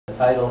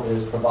title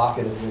is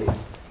provocatively,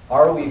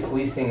 Are We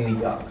Fleecing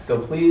the Young? So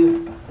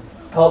please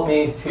help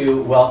me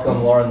to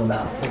welcome Loren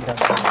Lomasky.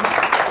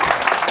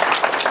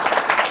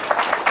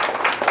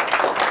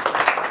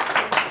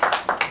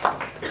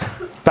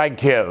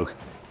 Thank you.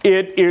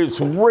 It is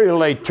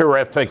really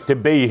terrific to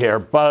be here,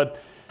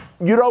 but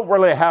you don't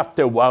really have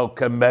to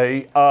welcome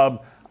me.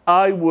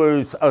 I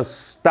was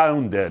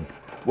astounded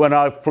when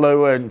I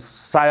flew in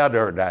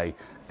Saturday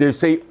to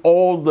see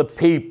all the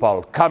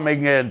people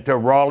coming into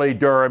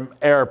Raleigh-Durham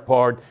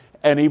Airport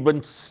and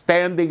even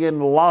standing in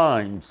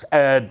lines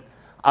at,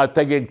 I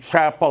think, in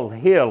Chapel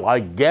Hill, I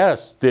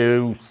guess,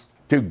 to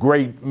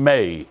greet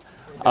me.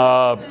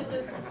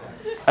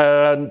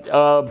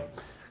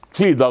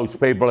 Gee, those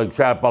people in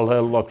Chapel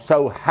Hill looked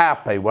so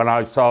happy when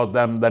I saw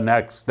them the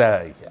next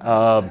day.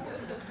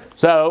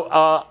 So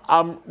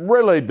I'm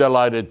really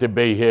delighted to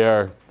be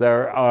here.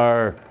 There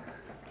are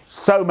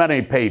so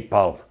many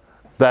people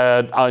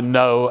that I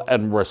know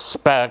and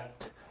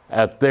respect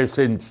at this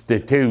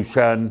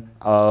institution.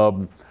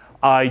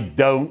 I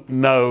don't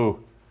know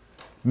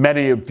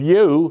many of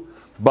you,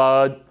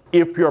 but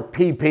if you're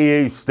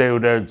PPE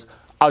students,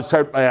 I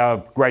certainly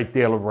have a great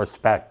deal of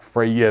respect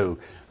for you.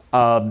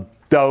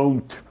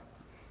 Don't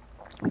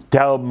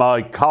tell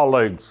my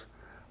colleagues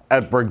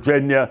at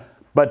Virginia,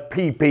 but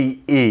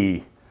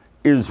PPE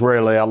is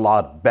really a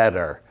lot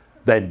better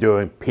than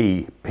doing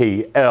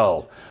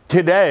PPL.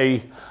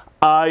 Today,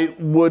 I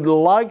would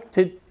like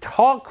to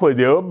talk with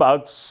you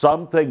about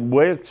something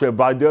which, if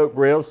I do it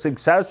real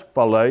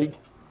successfully,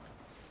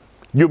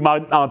 you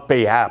might not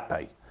be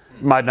happy.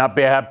 You might not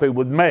be happy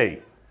with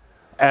me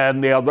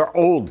and the other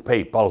old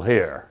people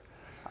here.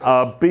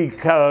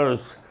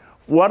 Because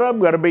what I'm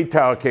going to be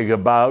talking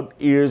about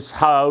is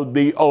how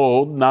the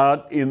old,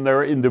 not in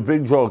their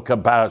individual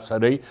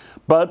capacity,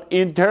 but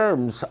in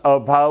terms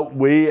of how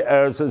we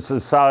as a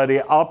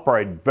society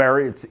operate,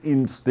 various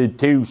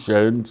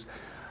institutions,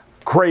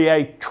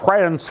 create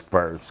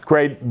transfers,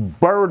 create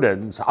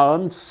burdens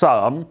on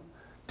some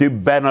to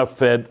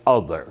benefit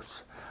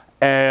others.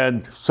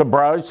 And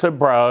surprise,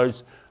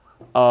 surprise,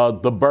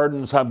 the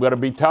burdens I'm going to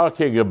be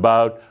talking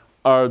about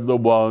are the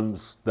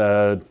ones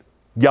that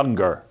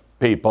younger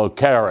people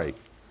carry.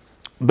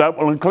 That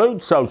will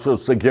include Social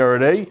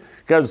Security,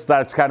 because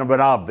that's kind of an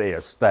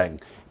obvious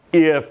thing.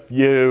 If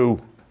you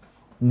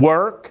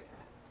work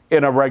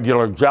in a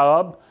regular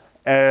job,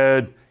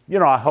 and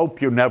I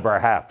hope you never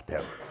have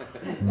to.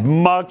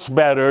 Much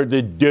better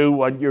to do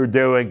what you're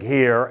doing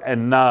here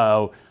and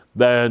now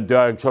than to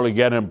actually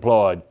get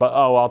employed. But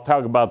I'll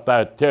talk about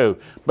that too.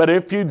 But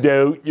if you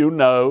do, you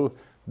know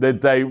that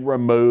they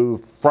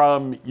remove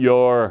from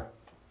your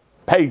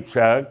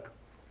paycheck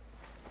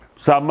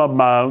some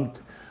amount,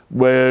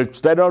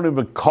 which they don't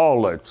even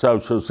call it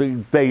Social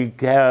Security. They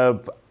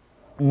have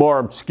more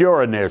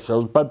obscure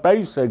initials, but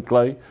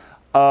basically,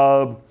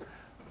 there's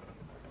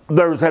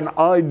an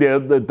idea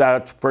that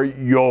that's for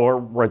your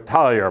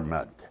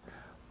retirement.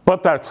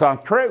 But that's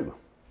not true.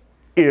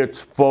 It's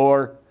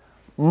for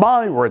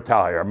my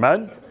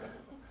retirement,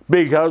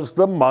 because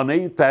the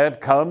money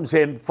that comes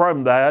in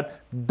from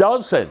that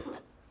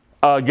doesn't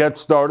get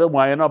stored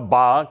away in a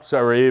box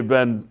or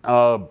even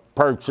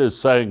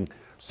purchasing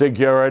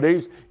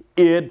securities.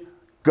 It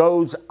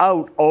goes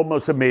out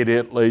almost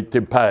immediately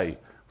to pay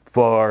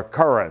for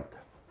current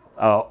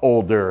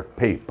older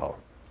people.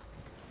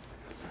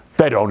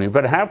 They don't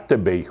even have to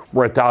be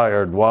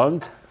retired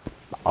ones.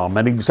 I'm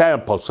an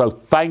example, so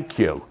thank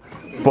you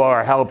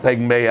for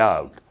helping me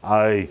out.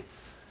 I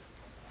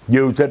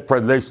use it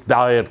for this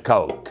Diet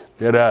Coke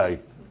today.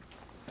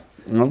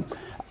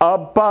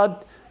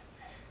 But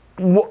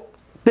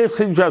this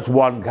is just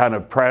one kind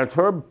of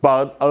transfer,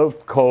 but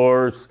of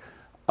course,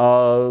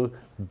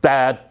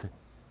 that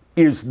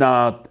is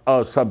not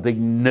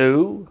something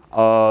new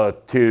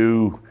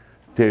to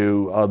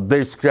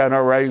this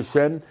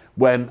generation.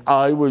 When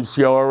I was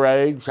your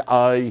age,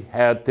 I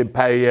had to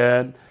pay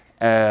in,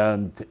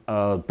 and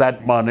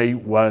that money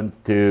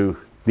went to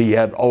the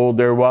yet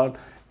older one.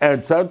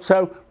 And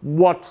so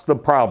what's the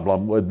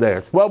problem with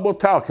this? Well, we'll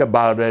talk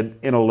about it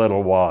in a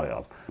little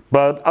while.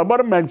 But I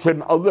want to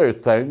mention other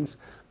things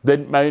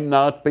that may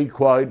not be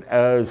quite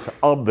as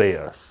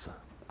obvious.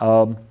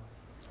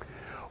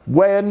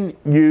 When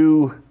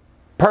you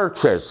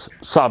purchase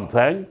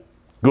something,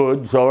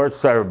 goods or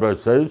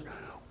services,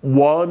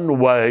 one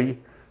way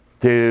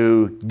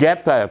to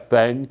get that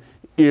thing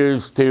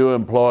is to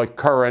employ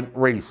current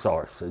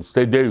resources.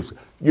 To do so,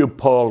 you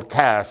pull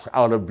cash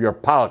out of your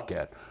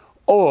pocket.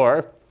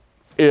 Or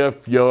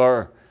if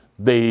you're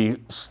the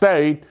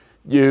state,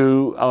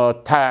 you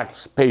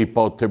tax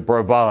people to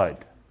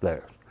provide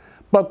this.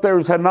 But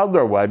there's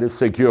another way to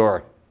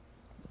secure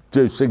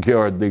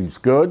these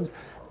goods,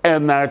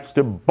 and that's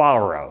to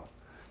borrow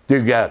to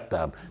get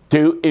them,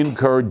 to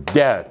incur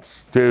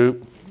debts,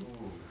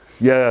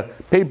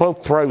 people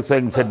throw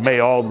things at me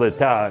all the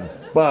time,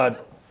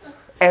 but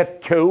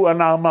et tu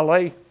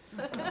anomaly?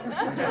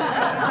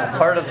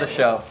 Part of the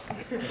show.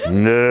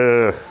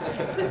 No.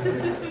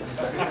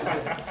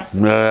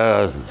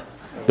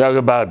 Talk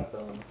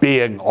about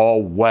being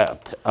all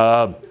wet.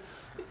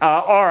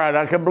 All right,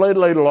 I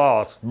completely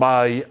lost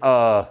my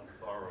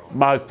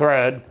my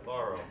thread.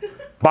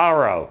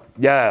 Borrow,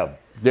 yeah,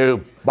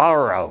 do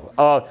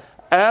borrow.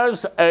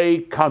 As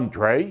a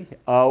country,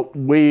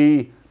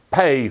 we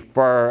pay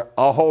for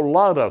a whole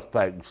lot of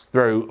things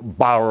through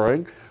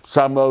borrowing,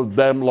 some of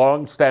them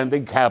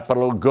long-standing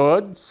capital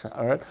goods,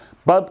 all right,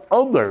 but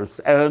others,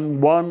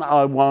 and one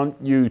I want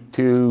you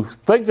to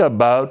think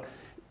about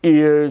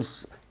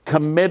is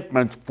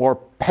commitments for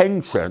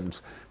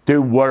pensions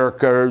to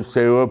workers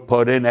who have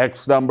put in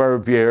X number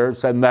of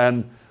years and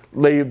then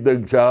leave the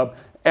job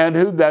and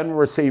who then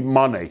receive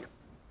money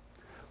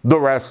the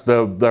rest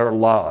of their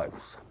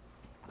lives.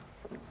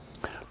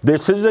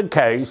 This is a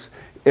case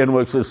in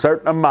which a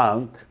certain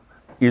amount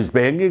is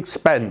being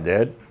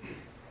expended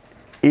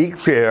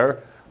each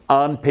year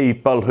on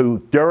people who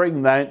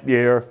during that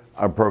year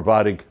are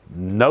providing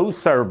no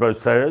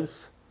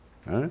services,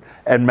 right,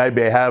 and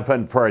maybe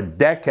haven't for a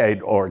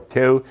decade or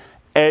two,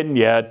 and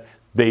yet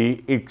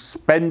the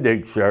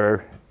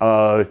expenditure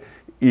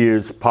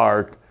is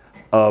part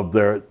of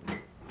their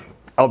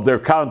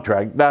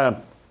contract.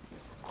 Now,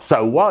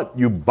 so what?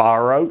 You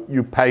borrow,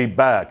 you pay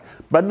back.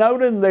 But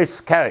note in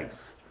this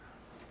case,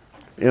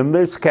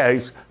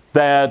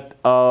 that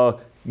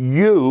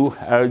you,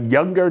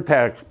 younger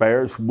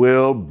taxpayers,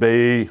 will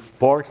be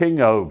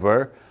forking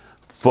over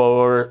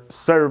for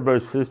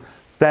services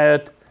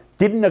that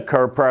didn't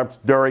occur perhaps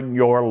during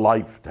your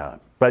lifetime,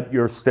 but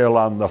you're still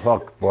on the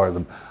hook for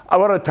them. I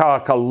want to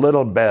talk a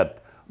little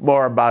bit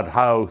more about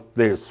how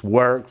this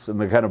works and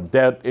the kind of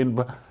debt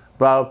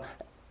involved.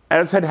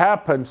 As it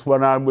happens,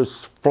 when I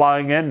was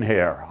flying in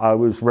here, I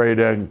was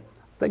reading,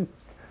 I think,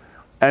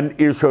 an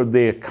issue of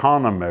The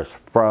Economist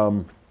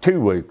from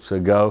 2 weeks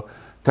ago,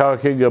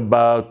 talking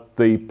about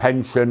the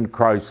pension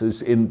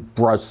crisis in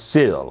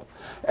Brazil.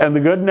 And the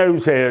good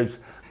news is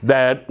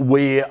that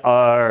we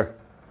are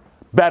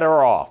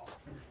better off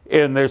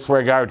in this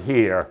regard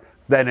here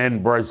than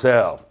in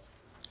Brazil.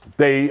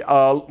 The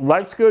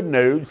less good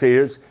news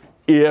is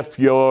if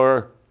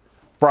you're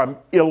from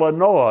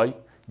Illinois,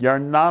 you're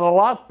not a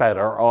lot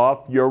better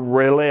off. You're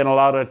really in a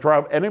lot of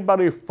trouble.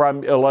 Anybody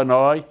from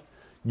Illinois,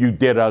 you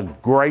did a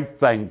great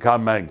thing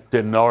coming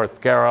to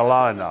North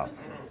Carolina.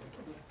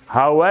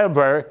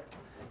 However,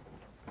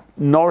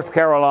 North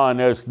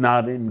Carolina is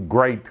not in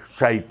great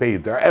shape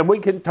either. And we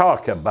can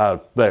talk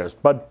about this,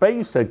 but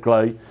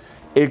basically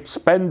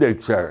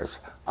expenditures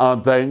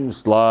on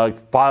things like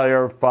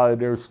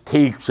firefighters,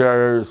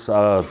 teachers,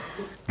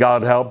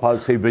 God help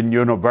us, even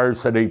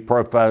university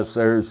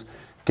professors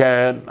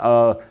can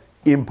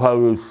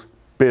impose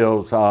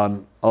bills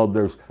on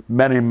others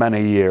many,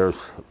 many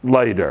years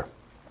later.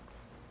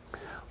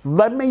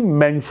 Let me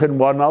mention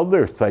one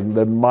other thing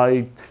that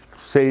might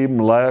seem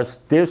less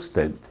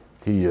distant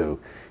to you.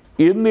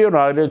 In the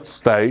United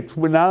States,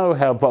 we now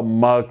have a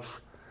much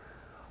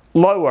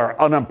lower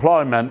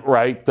unemployment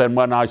rate than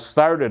when I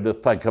started to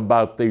think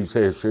about these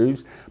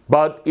issues,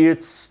 but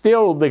it's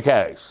still the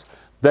case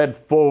that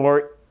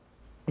for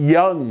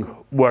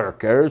young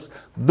workers,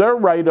 their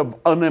rate of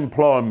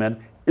unemployment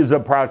is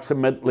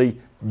approximately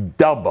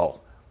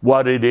double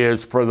what it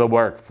is for the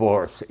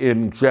workforce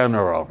in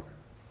general.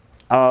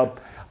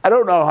 I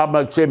don't know how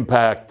much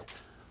impact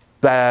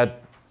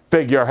that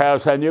figure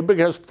has on you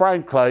because,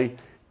 frankly,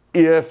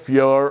 if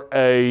you're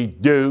a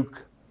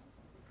Duke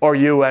or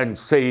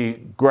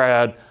UNC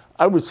grad,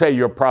 I would say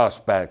your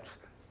prospects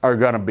are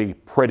going to be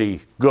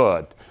pretty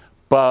good.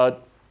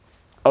 But,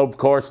 of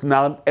course,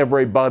 not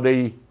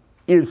everybody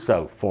is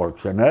so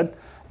fortunate.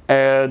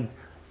 And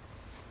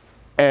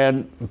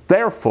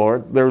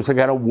therefore, there's a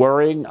kind of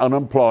worrying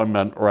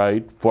unemployment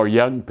rate for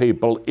young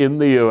people in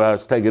the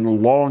U.S.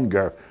 taking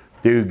longer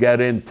to get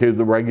into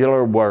the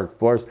regular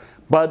workforce.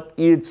 But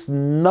it's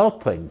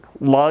nothing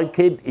like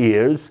it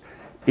is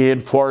in,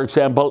 for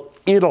example,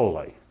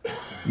 Italy,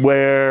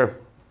 where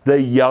the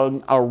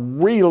young are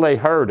really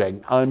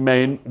hurting. I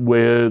mean,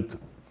 with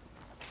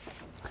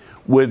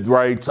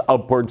rates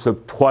upwards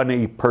of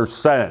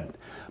 20%.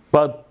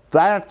 But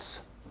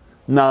that's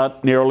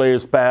not nearly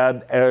as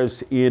bad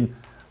as in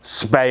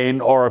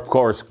Spain or, of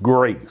course,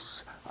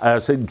 Greece.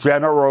 As a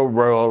general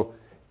rule,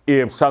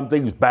 if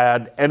something's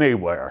bad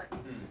anywhere,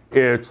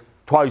 it's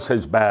twice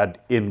as bad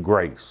in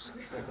Greece.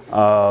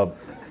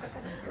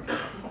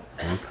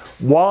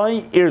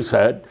 Why is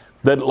it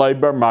that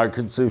labor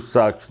markets are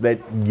such that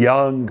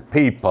young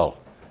people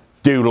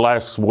do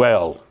less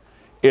well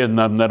in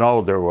them than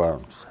older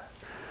ones?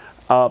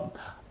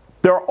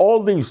 There are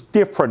all these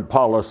different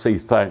policy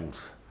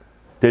things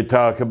to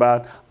talk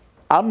about.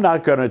 I'm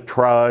not going to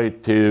try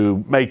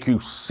to make you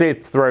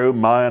sit through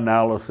my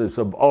analysis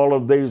of all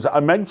of these. I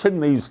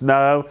mention these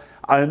now.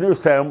 I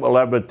understand we'll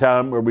have a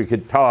time where we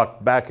could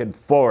talk back and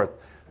forth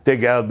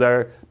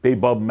together.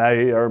 People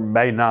may or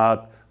may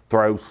not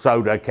throw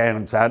soda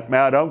cans at me.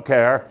 I don't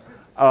care.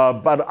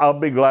 But I'll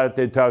be glad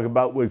to talk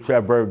about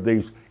whichever of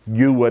these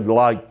you would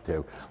like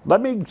to.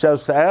 Let me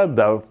just add,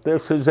 though, if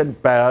this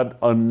isn't bad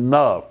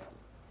enough,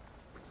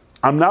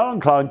 I'm now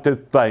inclined to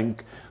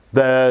think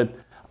that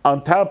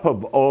on top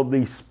of all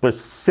these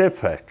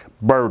specific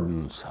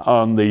burdens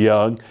on the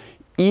young,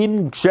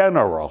 in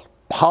general,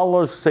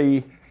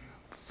 policy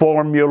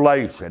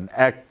formulation,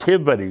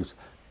 activities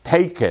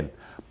taken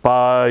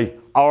by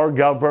our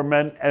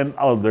government and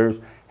others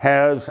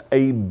has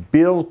a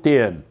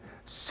built-in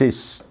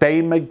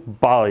systemic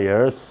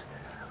bias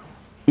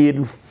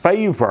in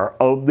favor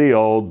of the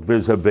old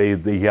vis-a-vis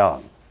the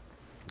young.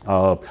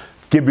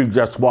 Give you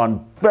just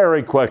one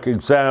very quick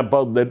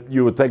example that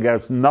you would think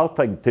has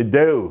nothing to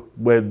do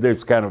with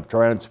this kind of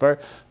transfer.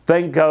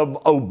 Think of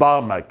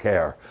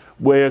Obamacare,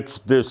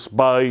 which,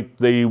 despite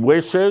the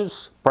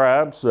wishes,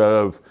 perhaps,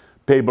 of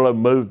people who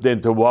moved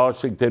into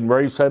Washington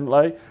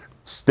recently,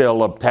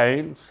 still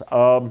obtains.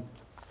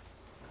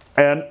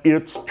 And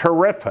it's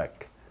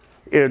terrific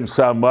in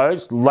some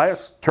ways,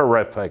 less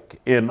terrific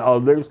in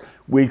others.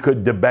 We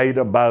could debate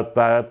about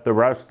that the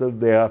rest of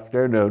the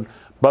afternoon.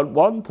 But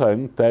one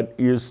thing that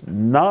is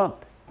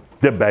not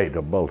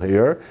debatable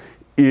here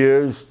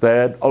is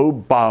that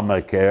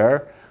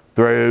Obamacare,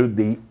 through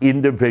the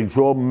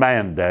individual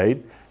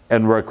mandate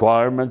and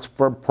requirements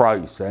for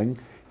pricing,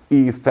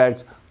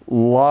 effects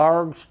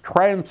large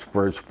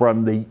transfers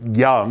from the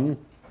young,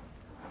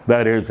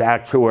 that is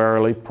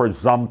actuarially,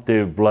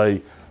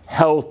 presumptively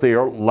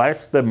healthier,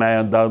 less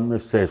demand on the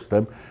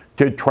system,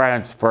 to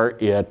transfer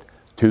it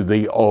to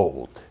the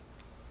old.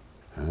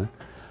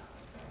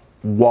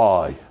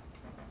 Why?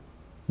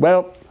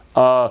 Well,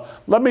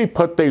 let me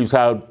put these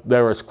out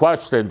there as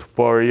questions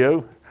for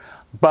you,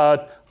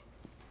 but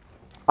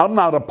I'm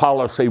not a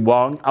policy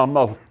wonk, I'm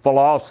a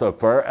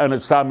philosopher, and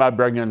it's time I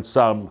bring in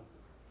some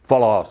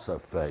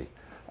philosophy.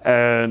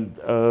 And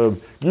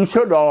you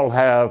should all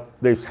have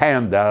this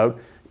handout.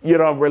 You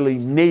don't really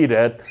need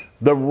it.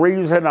 The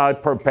reason I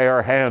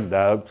prepare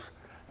handouts,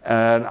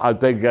 and I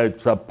think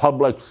it's a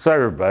public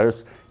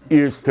service,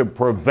 is to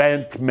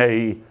prevent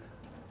me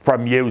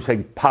from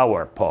using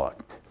PowerPoint.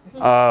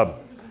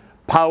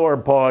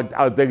 PowerPoint,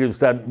 I think, has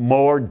done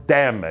more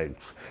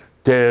damage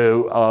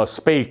to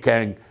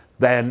speaking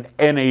than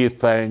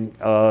anything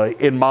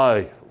in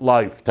my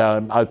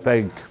lifetime. I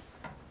think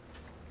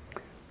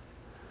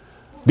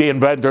the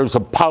inventors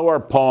of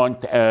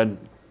PowerPoint and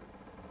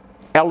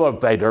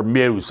elevator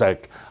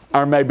music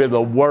are maybe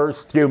the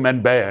worst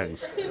human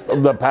beings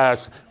of the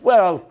past.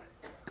 Well,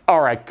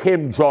 all right,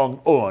 Kim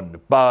Jong-un,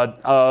 but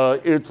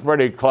it's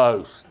pretty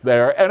close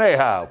there.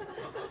 Anyhow,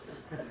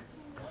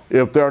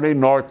 if there are any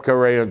North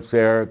Koreans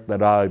here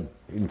that I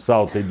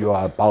insulted you,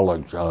 I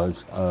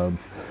apologize.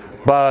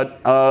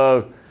 But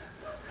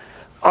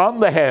on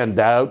the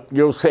handout,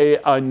 you'll see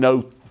I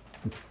note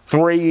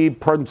 3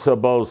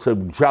 principles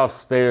of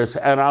justice,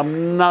 and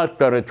I'm not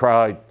going to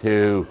try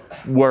to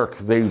work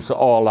these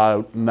all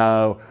out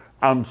now.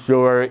 I'm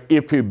sure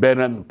if you've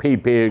been in the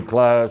PPE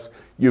class,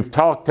 you've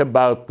talked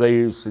about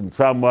these in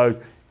some ways.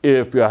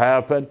 If you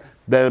haven't,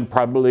 then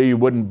probably you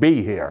wouldn't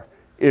be here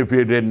if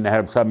you didn't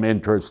have some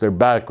interest or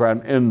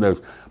background in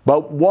this.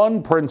 But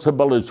one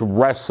principle is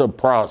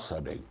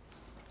reciprocity,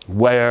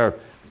 where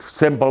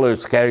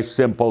simplest case,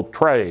 simple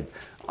trade.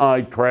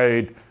 I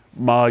trade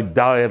my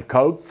Diet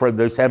Coke for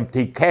this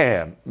empty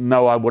can.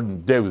 No, I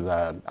wouldn't do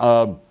that.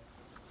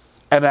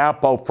 An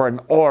apple for an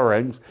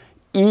orange.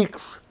 Each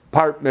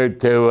partner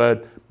to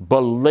it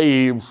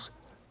believes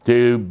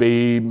to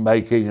be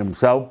making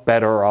himself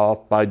better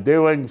off by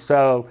doing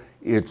so.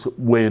 It's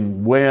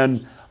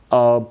win-win.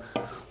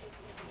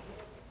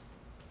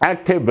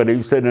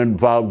 Activities that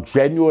involve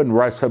genuine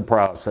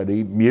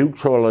reciprocity,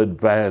 mutual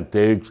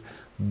advantage,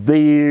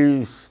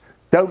 these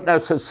don't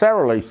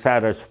necessarily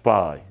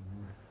satisfy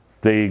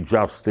the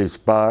justice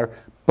bar,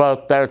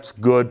 but that's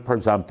good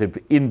presumptive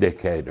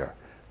indicator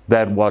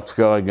that what's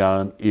going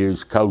on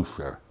is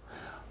kosher.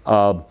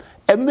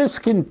 And this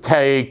can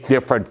take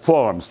different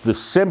forms. The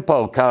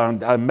simple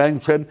kind I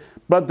mentioned,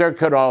 but there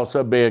could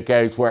also be a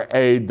case where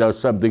A does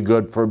something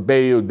good for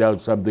B, who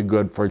does something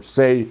good for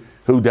C,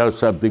 who does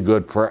something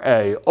good for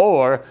A.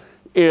 Or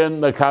in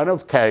the kind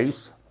of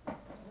case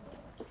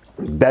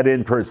that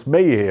interests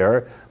me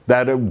here,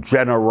 that of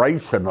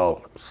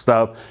generational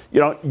stuff.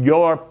 You know,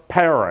 your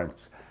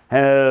parents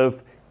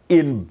have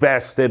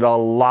invested a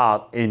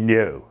lot in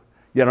you.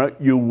 You know,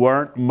 you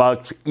weren't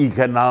much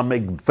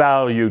economic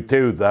value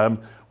to them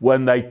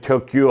when they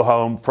took you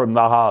home from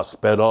the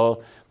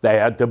hospital. They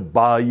had to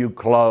buy you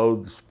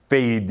clothes,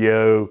 feed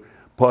you,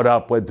 put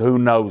up with who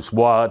knows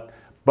what.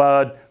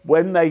 But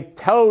when they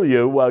tell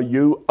you, well,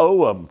 you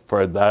owe them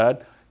for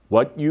that,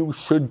 what you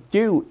should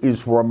do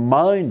is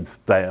remind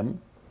them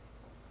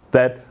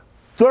that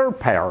their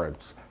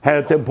parents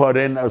had to put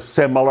in a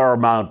similar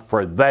amount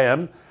for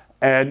them.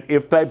 And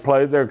if they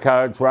play their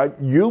cards right,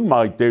 you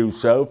might do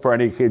so for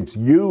any kids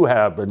you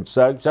have and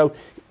such. So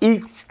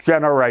each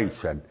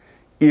generation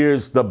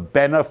is the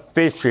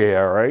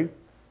beneficiary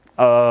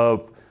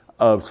of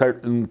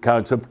certain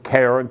kinds of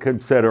care and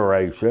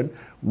consideration,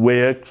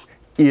 which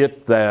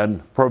it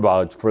then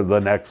provides for the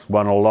next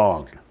one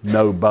along.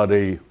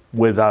 Nobody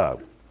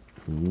without.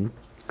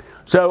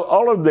 So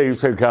all of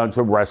these are kinds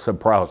of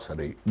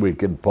reciprocity we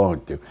can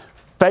point to.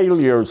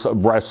 Failures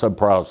of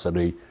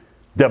reciprocity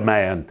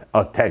demand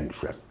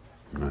attention.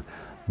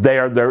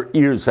 There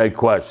is a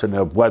question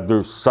of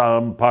whether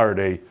some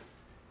party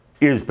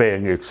is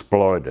being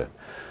exploited.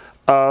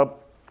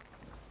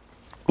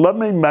 Let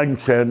me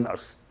mention a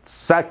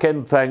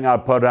second thing I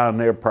put on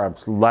there,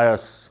 perhaps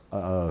less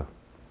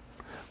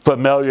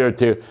familiar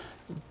to you.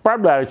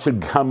 Probably I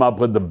should come up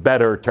with a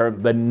better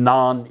term than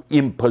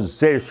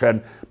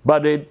non-imposition,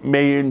 but it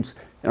means,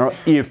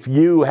 if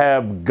you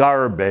have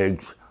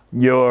garbage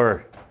in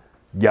your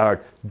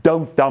yard,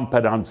 don't dump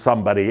it on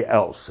somebody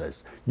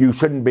else's. You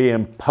shouldn't be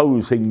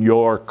imposing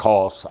your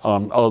costs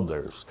on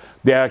others.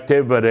 The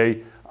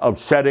activity of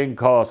shedding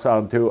costs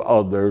onto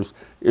others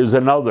is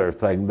another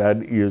thing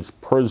that is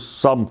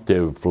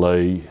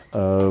presumptively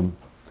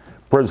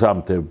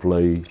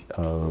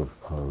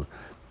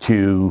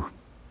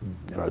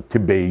to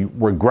be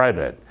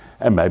regretted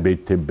and maybe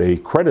to be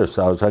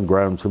criticized on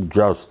grounds of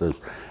justice.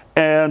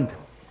 And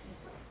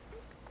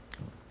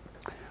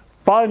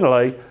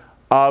finally,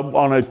 I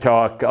want to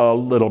talk a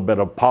little bit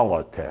of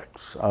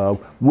politics.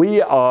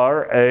 We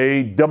are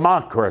a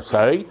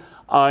democracy.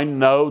 I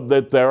know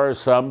that there are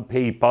some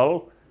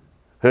people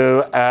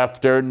who,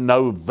 after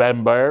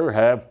November,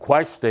 have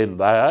questioned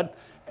that,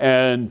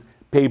 and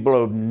people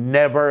who've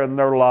never in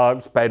their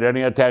lives paid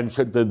any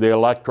attention to the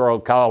Electoral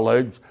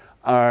College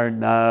are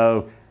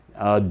now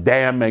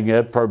damning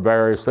it for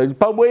various things.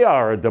 But we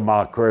are a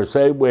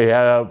democracy. We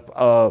have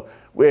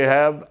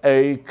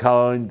a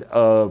kind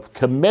of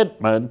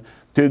commitment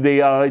to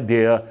the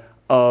idea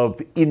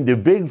of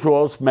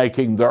individuals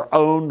making their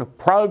own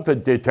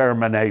private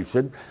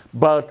determination,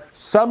 but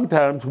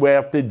sometimes we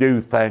have to do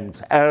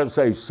things as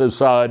a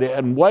society,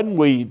 and when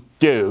we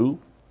do,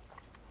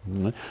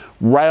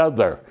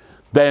 rather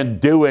than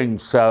doing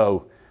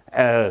so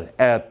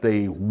at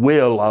the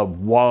will of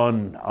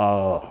one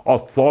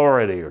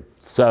authority or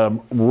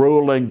some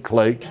ruling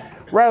clique,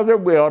 rather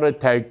we ought to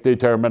take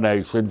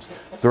determinations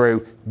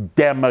through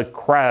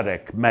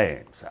democratic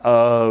means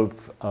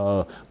of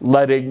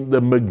letting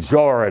the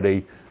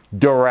majority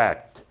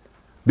direct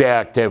the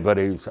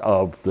activities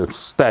of the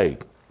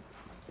state.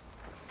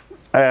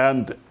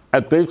 And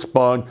at this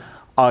point,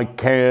 I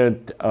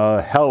can't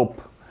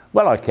help,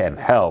 well, I can't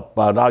help,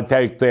 but I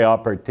take the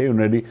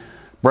opportunity,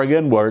 bring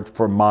in words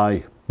from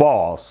my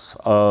boss,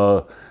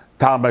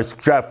 Thomas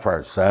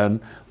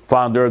Jefferson,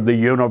 founder of the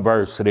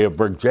University of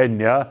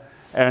Virginia,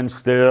 and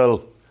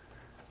still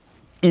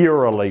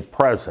eerily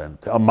present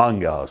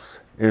among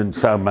us in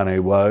so many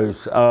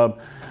ways.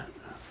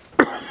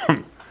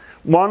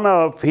 One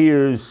of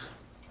his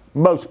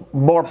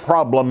more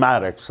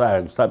problematic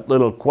sayings, that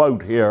little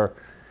quote here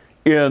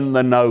in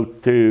the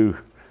note to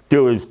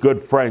his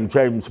good friend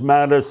James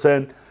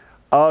Madison,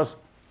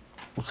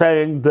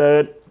 saying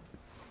that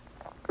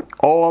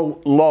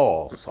all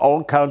laws,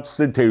 all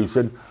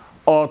constitutions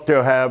ought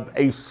to have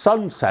a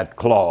sunset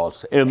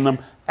clause in them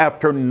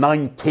after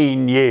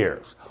 19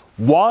 years.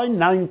 Why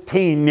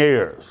 19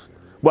 years?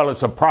 Well,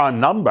 it's a prime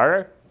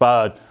number,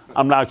 but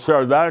I'm not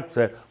sure that's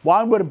it.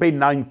 Why would it be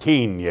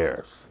 19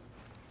 years?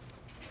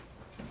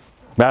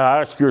 May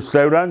I ask your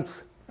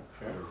students?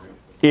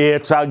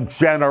 It's a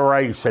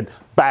generation.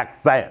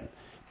 Back then,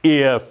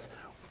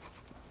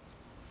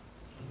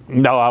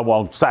 no, I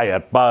won't say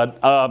it,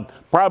 but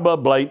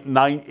probably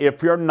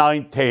if you're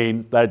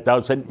 19, that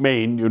doesn't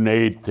mean you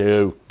need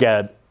to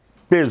get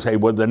busy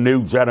with the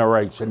new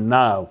generation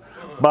now.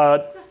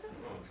 But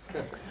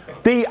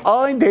the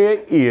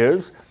idea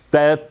is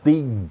that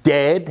the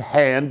dead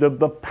hand of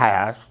the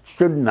past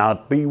should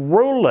not be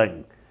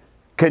ruling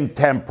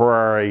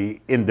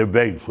contemporary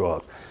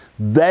individuals.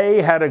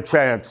 They had a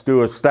chance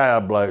to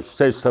establish a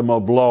system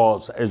of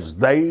laws as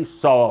they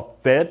saw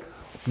fit.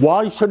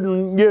 Why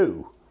shouldn't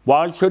you?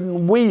 Why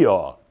shouldn't we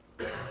all?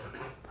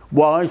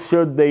 Why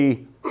should the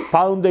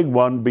founding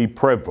one be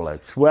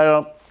privileged?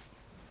 Well,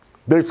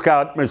 this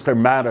got Mr.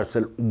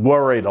 Madison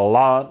worried a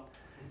lot.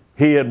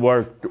 He had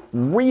worked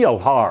real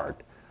hard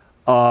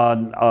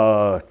on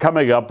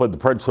coming up with the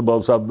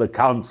principles of the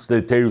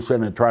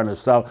Constitution and trying to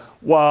solve,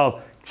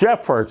 while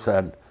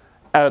Jefferson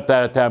at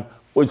that time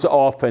was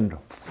off in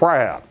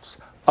France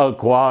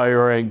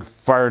acquiring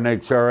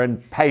furniture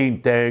and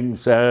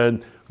paintings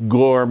and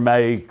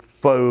gourmet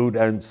food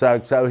and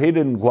such, so he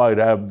didn't quite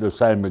have the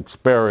same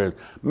experience.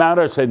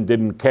 Madison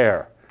didn't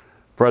care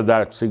for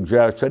that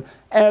suggestion,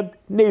 and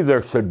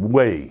neither should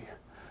we,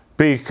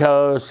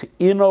 because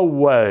in a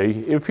way,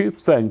 if you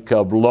think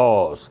of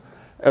laws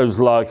as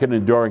like an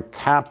enduring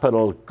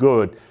capital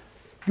good,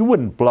 you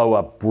wouldn't blow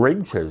up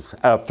bridges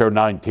after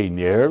 19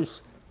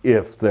 years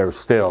if they're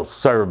still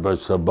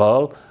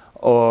serviceable,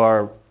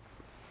 or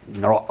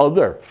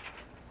other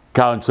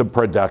kinds of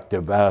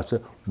productive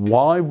assets.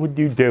 Why would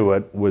you do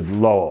it with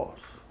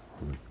laws?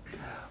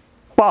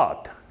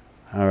 But,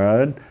 all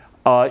right,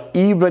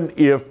 even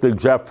if the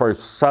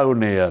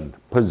Jeffersonian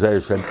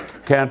position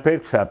can't be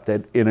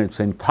accepted in its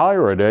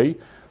entirety,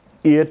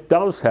 it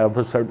does have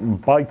a certain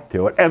bite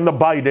to it. And the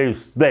bite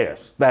is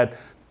this, that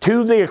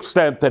to the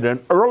extent that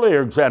an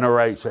earlier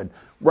generation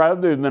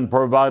rather than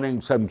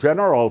providing some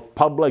general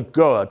public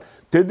good,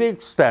 to the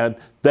extent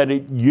that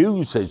it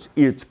uses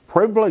its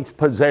privileged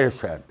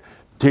position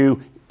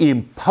to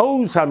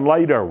impose on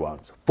later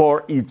ones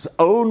for its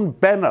own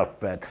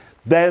benefit,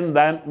 then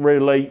that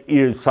really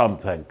is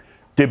something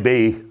to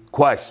be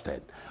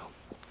questioned.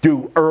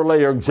 Do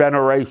earlier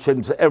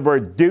generations ever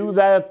do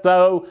that,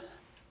 though?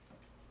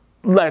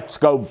 Let's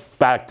go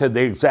back to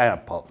the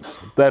example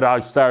that I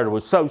started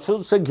with.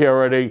 Social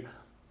Security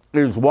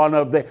is one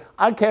of the,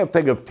 I can't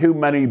think of too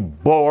many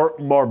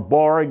more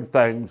boring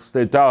things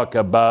to talk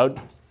about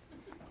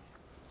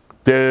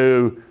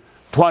to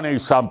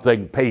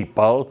 20-something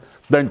people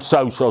than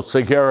Social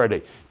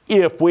Security.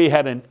 If we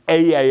had an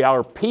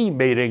AARP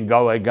meeting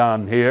going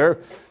on here,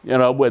 you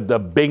know, with the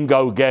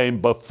bingo game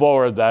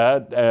before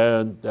that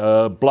and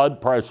blood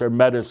pressure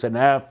medicine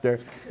after,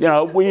 you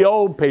know, we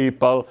old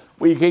people,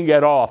 we can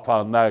get off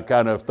on that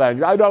kind of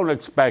thing. I don't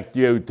expect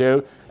you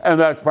to, and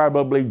that's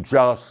probably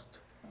just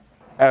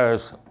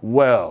as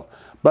well.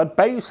 But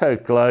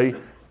basically,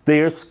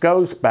 this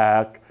goes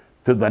back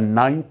to the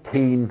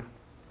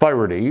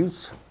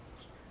 1930s,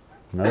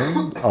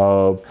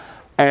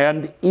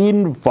 and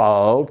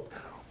involved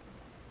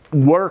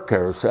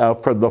workers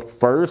for the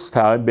first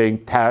time being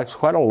taxed,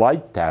 quite a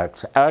light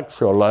tax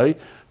actually,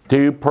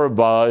 to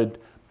provide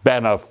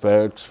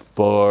benefits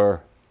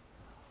for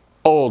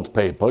old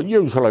people,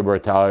 usually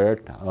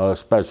retired,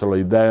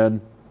 especially then.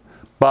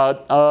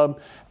 But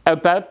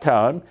at that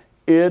time,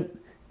 it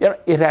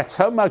had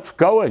so much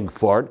going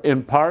for it,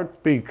 in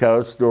part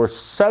because there were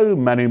so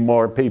many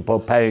more people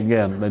paying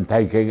in than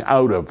taking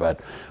out of it.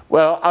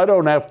 Well, I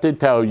don't have to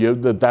tell you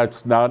that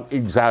that's not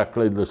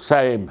exactly the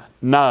same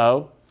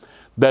now,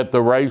 that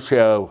the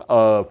ratio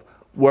of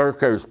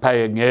workers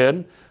paying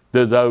in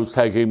to those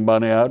taking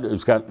money out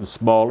has gotten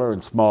smaller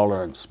and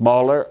smaller and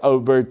smaller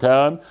over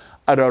time.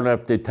 I don't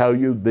have to tell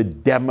you the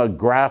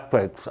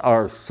demographics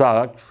are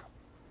such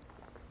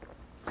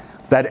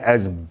that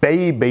as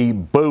baby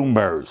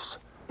boomers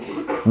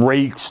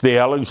reach the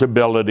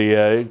eligibility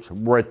age,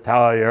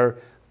 retire,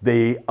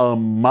 the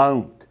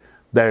amount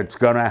that's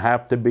going to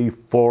have to be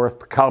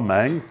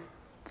forthcoming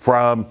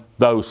from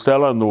those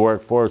still in the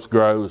workforce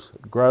grows.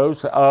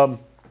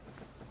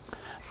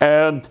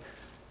 And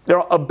you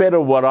know, a bit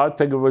of what I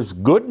think of as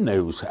good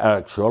news,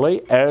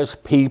 actually, as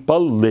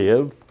people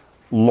live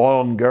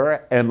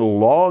longer and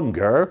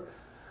longer,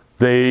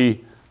 the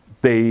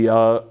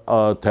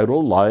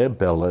total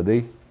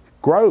liability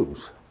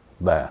grows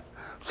then.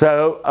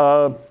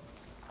 So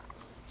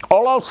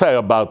all I'll say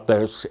about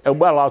this,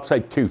 well, I'll say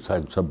two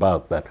things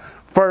about that.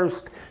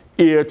 First,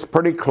 it's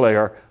pretty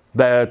clear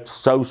that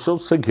Social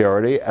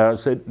Security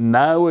as it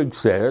now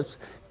exists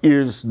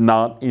is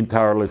not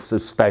entirely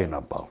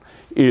sustainable.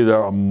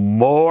 Either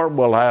more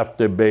will have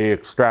to be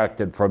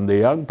extracted from the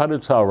young, but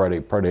it's already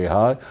pretty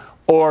high,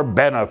 or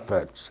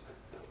benefits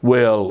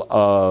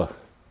will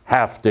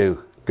have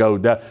to go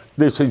down.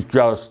 This is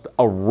just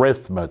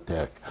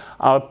arithmetic.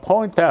 I'll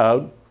point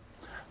out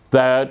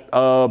that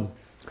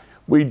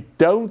we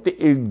don't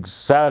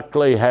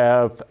exactly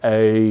have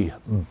a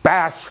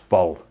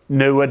bashful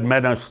new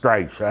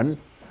administration,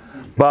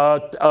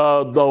 but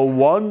the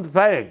one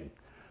thing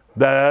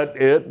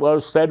that it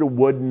was said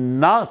would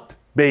not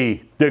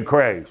be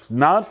decreased,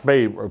 not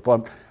be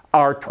reformed,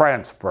 are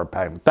transfer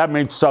payments. That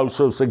means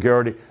Social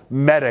Security,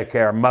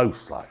 Medicare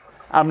mostly.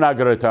 I'm not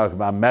going to talk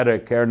about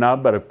Medicare now,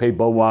 but if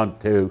people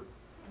want to,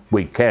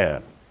 we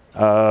can.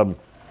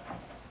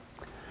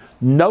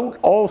 Note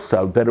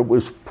also that it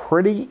was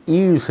pretty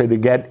easy to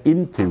get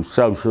into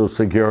Social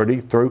Security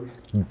through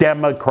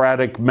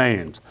democratic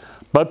means.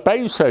 But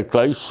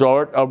basically,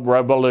 short of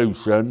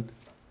revolution,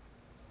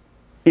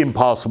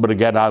 impossible to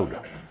get out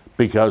of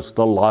because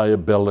the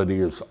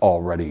liability is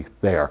already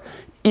there.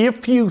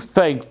 If you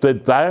think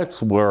that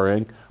that's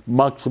worrying,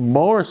 much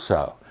more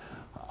so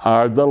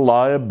are the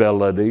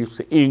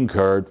liabilities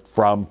incurred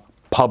from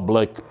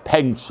public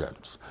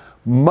pensions.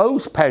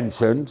 Most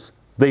pensions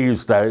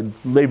these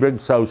days, leaving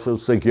Social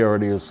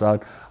Security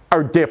aside,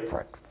 are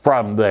different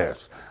from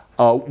this.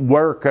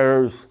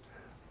 Workers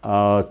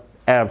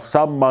have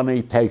some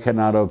money taken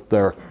out of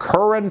their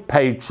current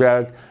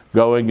paycheck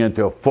going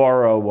into a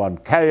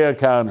 401k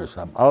account or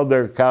some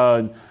other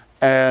kind,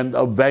 and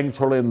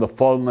eventually in the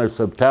fullness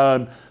of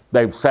time,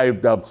 they've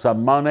saved up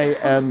some money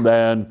and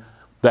then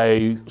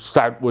they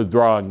start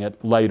withdrawing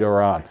it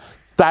later on.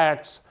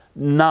 That's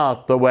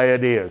not the way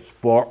it is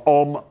for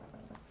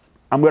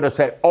I'm going to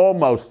say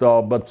almost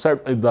all, but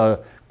certainly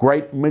the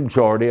great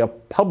majority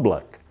of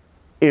public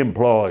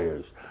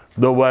employers.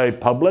 The way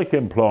public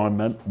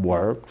employment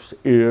works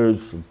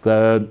is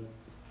that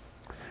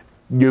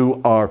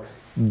you are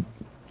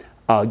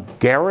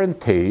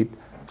guaranteed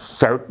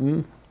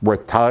certain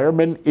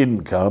retirement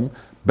income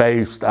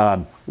based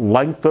on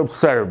length of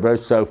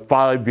service, so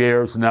 5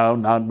 years, no,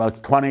 not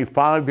much,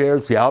 25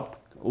 years, yep,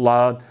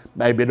 lot,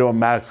 maybe to a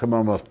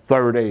maximum of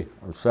 30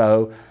 or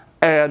so,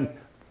 and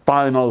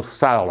final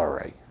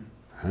salary.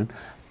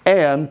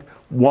 And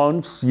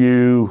once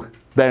you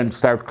then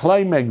start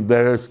claiming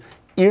this,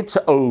 it's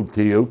owed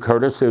to you,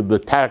 courtesy of the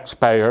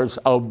taxpayers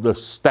of the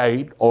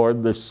state or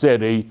the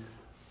city,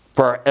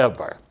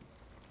 forever.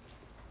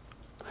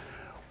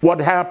 What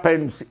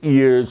happens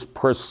is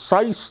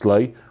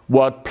precisely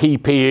what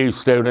PPE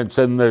students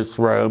in this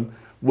room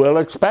will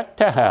expect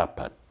to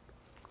happen.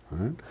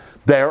 Right?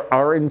 There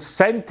are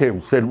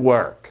incentives at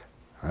work.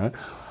 Right?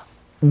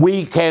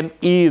 We can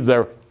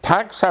either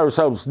tax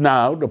ourselves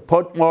now to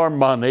put more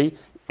money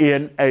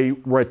in a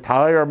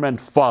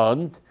retirement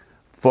fund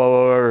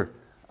for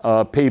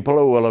people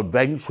who will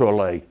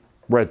eventually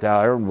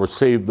retire and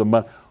receive the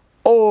money,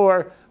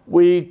 or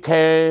we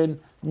can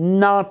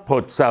not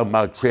put so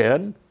much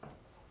in,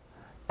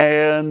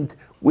 and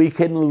we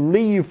can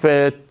leave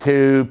it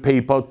to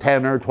people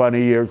 10 or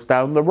 20 years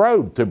down the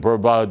road to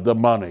provide the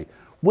money.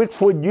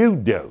 Which would you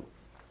do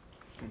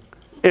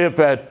if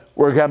it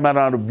were coming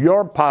out of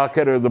your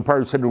pocket or the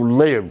person who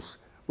lives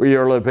where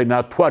you're living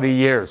now 20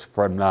 years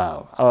from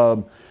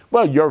now?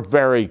 Well, you're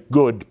very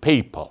good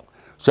people,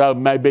 so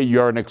maybe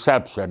you're an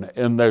exception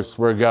in this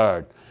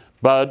regard.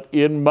 But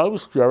in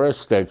most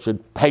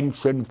jurisdictions,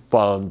 pension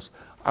funds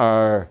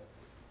are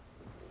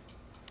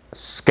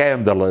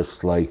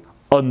scandalously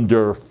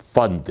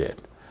underfunded.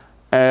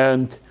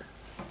 And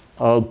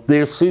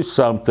this is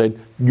something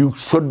you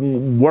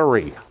shouldn't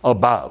worry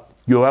about.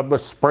 You have a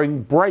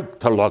spring break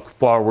to look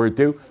forward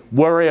to.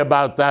 Worry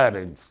about that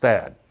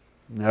instead.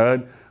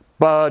 Right?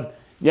 But,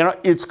 you know,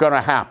 it's going to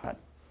happen.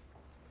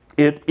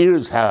 It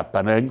is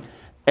happening.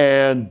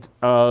 And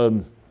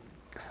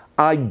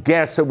I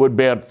guess it would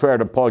be unfair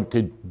to point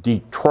to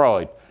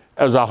Detroit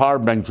as a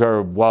harbinger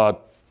of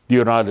what the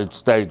United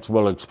States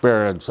will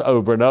experience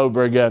over and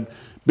over again,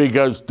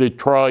 because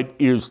Detroit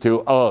is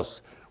to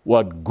us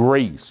what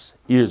Greece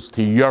is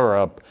to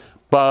Europe.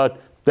 But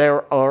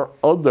there are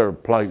other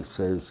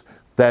places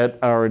that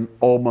are in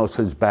almost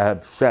as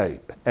bad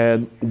shape.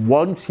 And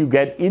once you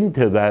get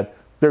into that,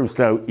 there's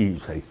no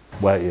easy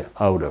way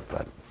out of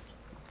it.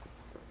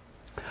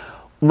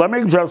 Let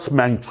me just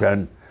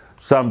mention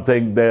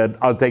something that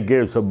I think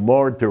is a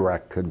more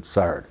direct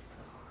concern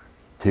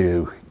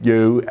to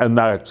you, and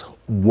that's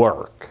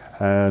work.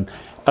 And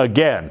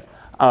again,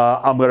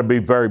 I'm going to be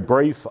very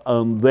brief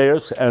on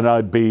this, and I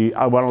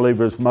want to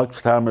leave as much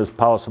time as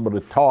possible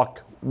to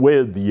talk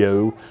with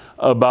you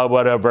about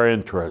whatever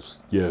interests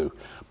you.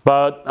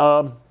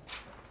 But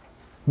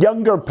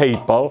younger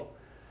people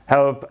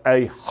have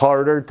a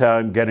harder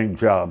time getting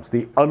jobs.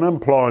 The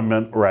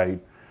unemployment rate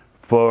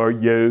for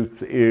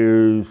youth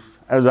is,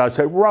 as I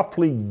say,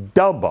 roughly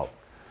double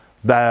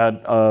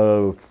that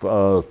of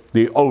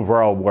the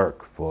overall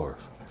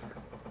workforce.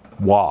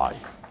 Why?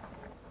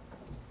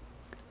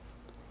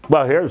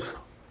 Well, here's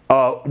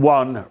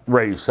one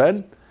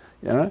reason.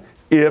 You know,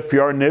 if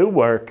you're a new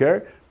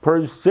worker,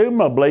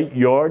 presumably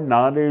you're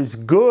not as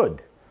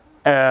good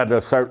at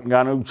a certain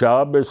kind of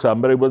job as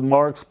somebody with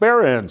more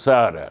experience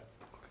at it,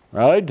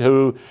 right?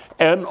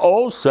 And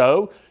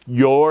also,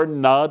 you're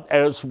not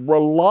as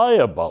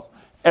reliable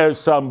as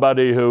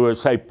somebody who has,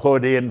 say,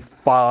 put in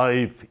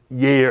 5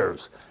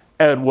 years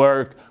at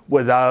work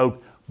without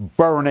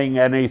burning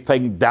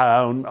anything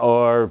down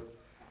or,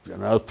 you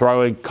know,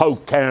 throwing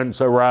Coke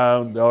cans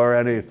around or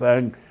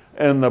anything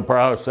in the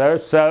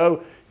process.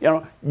 So, you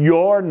know,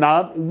 you're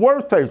not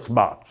worth as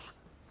much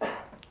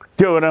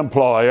to an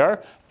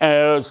employer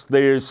as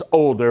this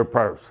older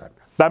person.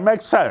 That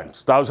makes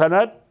sense, doesn't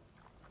it?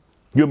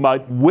 You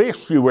might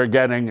wish you were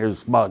getting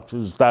as much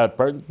as that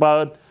person,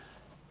 but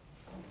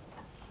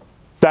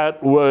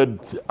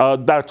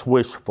that's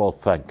wishful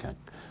thinking.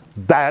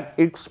 That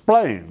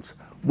explains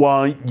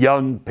why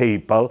young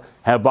people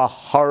have a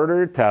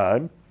harder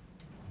time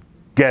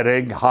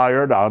getting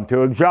hired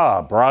onto a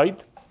job, right?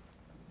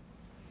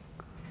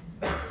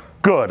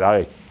 Good,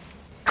 I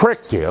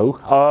tricked you,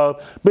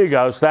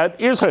 because that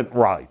isn't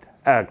right,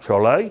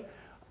 actually.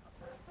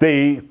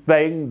 The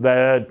thing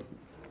that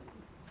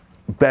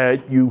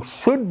you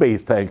should be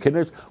thinking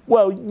is,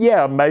 well,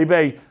 yeah,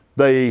 maybe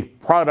the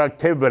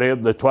productivity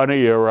of the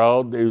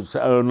 20-year-old is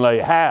only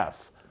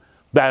half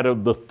that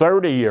of the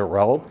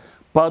 30-year-old,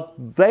 but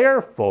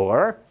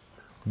therefore,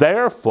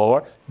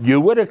 you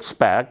would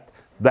expect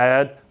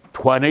that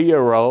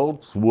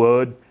 20-year-olds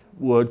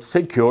would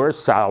secure a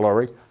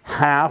salary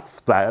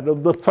half that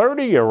of the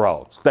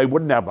 30-year-olds. They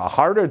wouldn't have a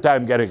harder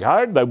time getting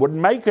hired. They wouldn't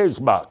make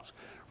as much,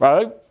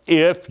 right?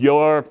 If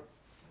you're,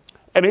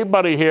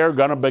 anybody here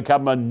going to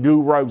become a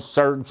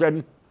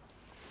neurosurgeon?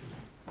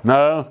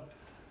 No?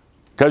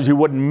 Because you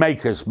wouldn't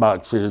make as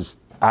much as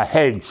a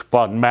hedge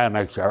fund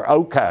manager.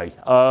 Okay.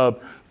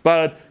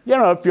 But, you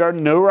know, if you're a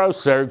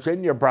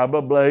neurosurgeon, you're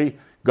probably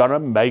going to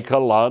make a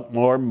lot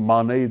more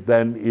money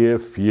than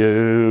if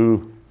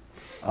you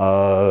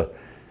mop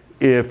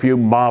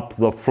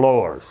the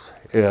floors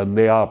in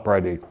the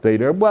operating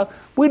theater. Well,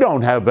 we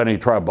don't have any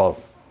trouble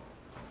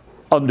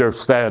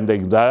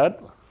understanding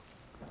that.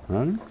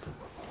 Right?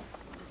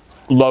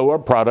 Lower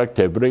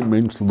productivity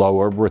means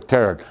lower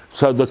return.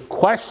 So the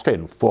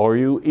question for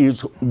you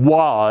is,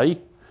 why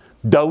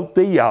don't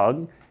the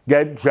young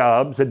get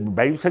jobs at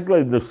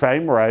basically the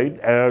same rate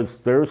as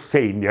their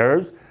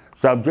seniors,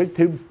 subject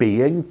to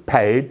being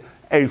paid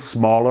a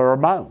smaller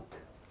amount?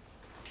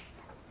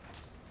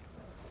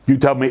 You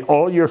tell me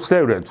all your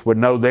students would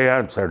know the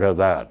answer to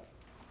that.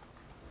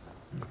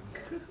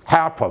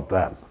 Half of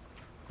them.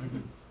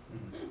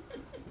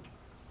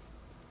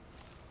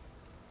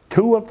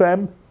 2 of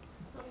them?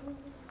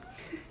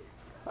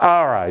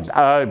 All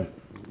right.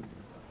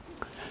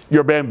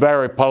 You're being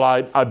very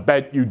polite. I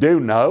bet you do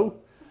know.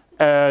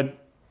 And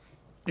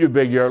you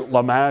figure,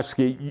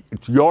 Lomasky,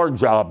 it's your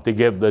job to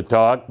give the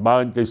talk,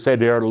 mine to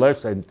sit here and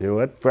listen to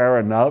it. Fair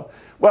enough.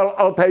 Well,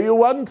 I'll tell you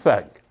one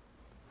thing.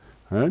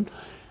 Right?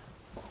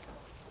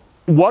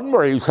 One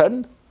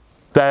reason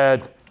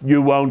that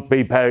you won't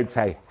be paid,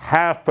 say,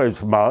 half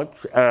as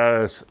much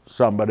as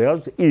somebody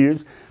else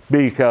is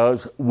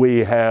because we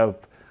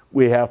have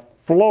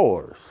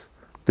floors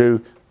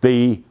to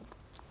the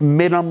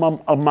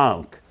minimum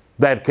amount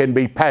that can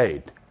be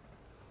paid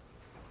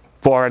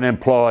for an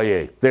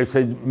employee. There's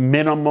a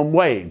minimum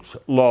wage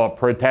law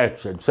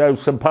protection. So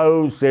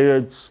suppose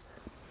it's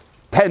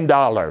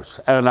 $10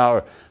 an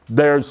hour.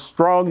 There's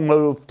strong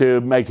move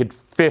to make it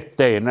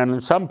 15, and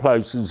in some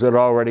places it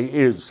already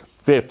is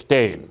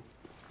 15.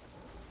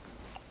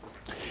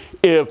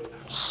 If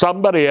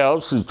somebody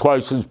else is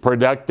twice as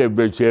productive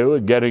as you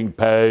and getting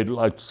paid,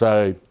 let's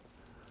say,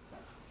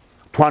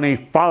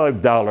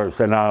 $25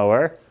 an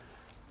hour,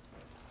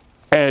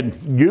 and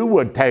you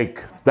would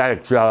take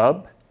that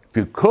job, if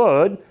you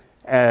could,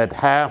 at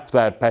half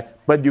that pay,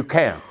 but you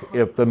can't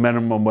if the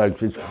minimum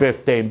wage is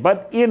 15.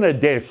 But in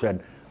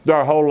addition, there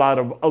are a whole lot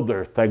of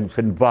other things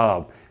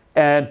involved.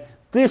 And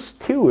this,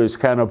 too, is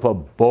kind of a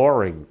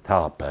boring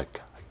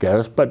topic, I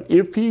guess. But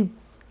if you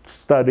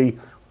study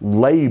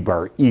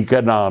labor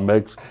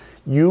economics,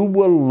 you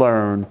will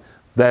learn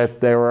that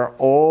there are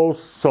all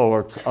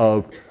sorts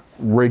of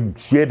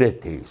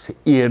rigidities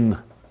in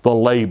the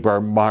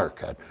labor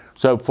market.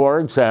 So, for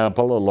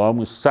example, along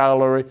with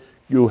salary,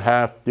 you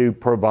have to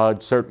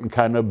provide certain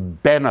kind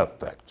of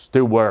benefits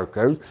to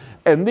workers.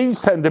 And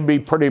these tend to be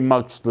pretty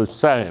much the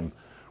same,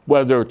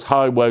 whether it's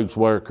high-wage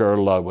worker or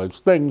low-wage.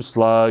 Things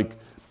like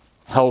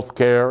health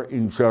care,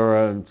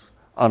 insurance,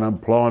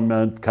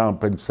 unemployment,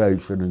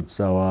 compensation, and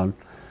so on.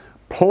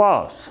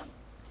 Plus,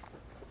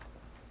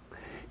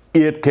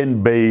 it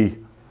can be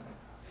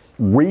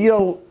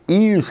real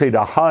easy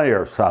to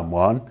hire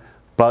someone,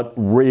 but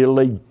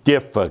really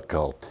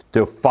difficult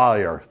to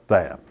fire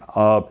them.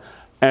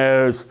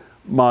 As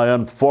my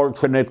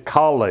unfortunate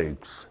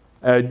colleagues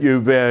at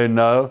UVA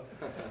know,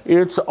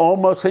 it's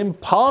almost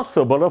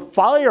impossible to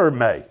fire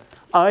me.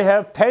 I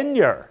have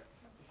tenure.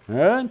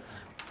 Right?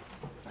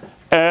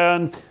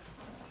 And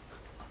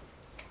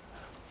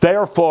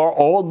therefore,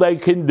 all they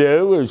can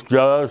do is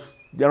just,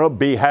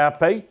 be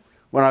happy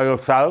when I go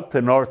south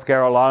to North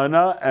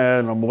Carolina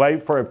and I'm away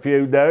for a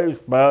few days.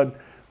 But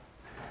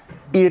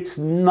it's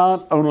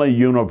not only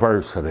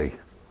university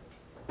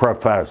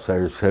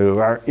professors who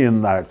are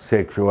in that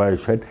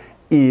situation.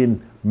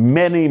 In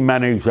many,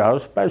 many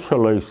jobs,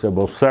 especially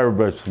civil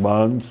service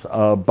ones,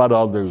 but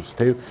others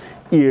too,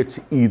 it's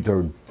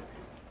either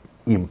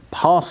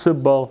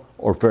impossible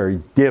or very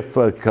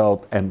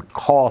difficult and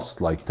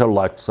costly to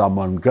let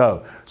someone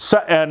go.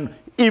 So, and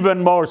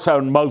even more so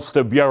in most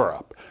of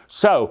Europe.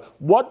 So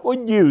what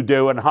would you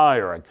do in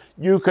hiring?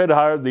 You could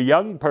hire the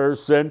young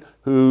person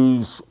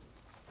who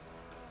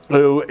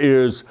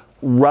is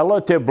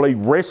relatively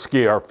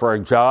riskier for a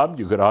job.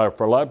 You could hire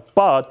for less,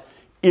 but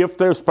if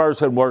this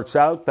person works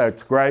out,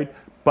 that's great.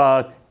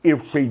 But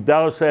if she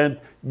doesn't,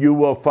 you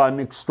will find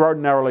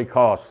extraordinarily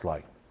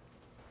costly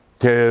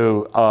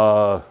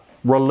to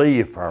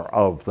relieve her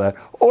of that.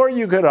 Or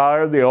you could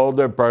hire the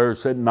older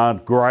person,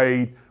 not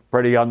great,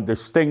 pretty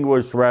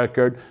undistinguished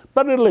record,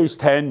 but at least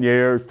 10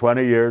 years,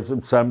 20 years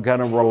of some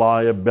kind of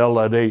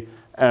reliability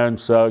and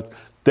such.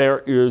 There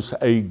is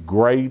a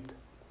great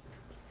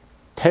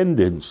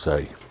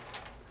tendency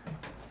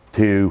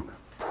to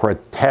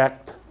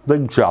protect the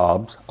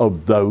jobs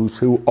of those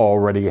who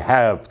already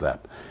have them.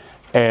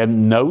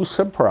 And no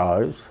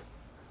surprise,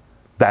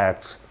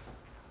 that's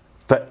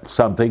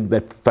something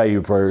that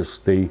favors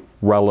the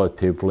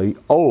relatively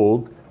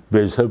old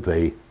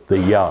vis-a-vis the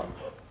young.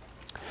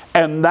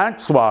 And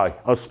that's why,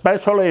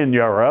 especially in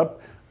Europe,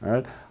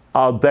 right,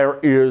 there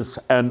is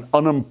an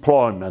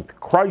unemployment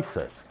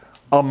crisis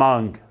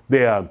among the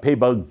young.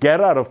 People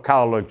get out of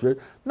college,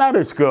 not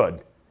as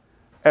good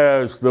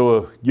as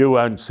the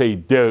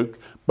UNC Duke,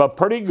 but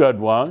pretty good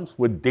ones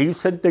with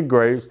decent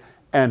degrees,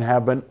 and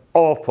have an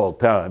awful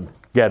time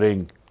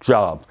getting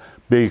jobs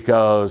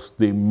because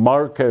the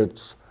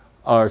markets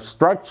are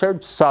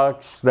structured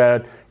such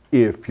that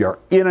if you're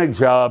in a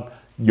job,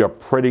 you're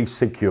pretty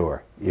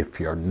secure. If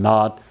you're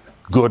not,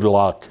 good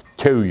luck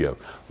to you.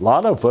 A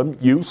lot of them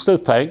used to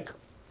think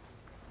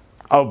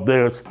of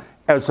this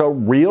as a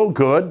real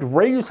good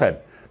reason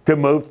to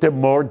move to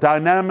more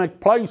dynamic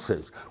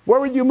places.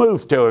 Where would you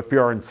move to if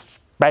you're in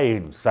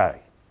Spain, say?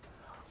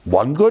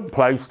 One good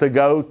place to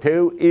go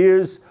to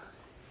is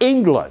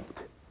England.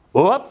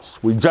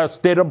 Oops, we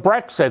just did a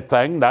Brexit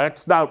thing.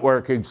 That's not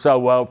working so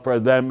well for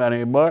them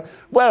anymore.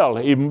 Well,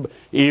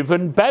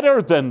 even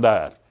better than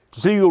that.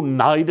 It's the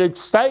United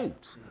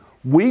States.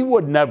 We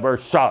would never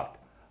shut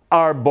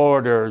our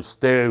borders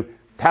to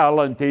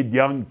talented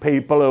young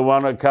people who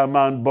want to come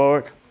on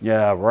board.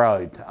 Yeah,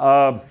 right.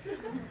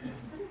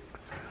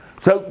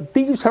 So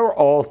these are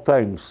all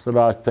things that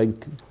I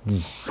think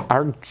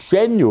are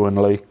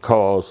genuinely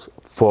cause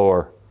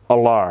for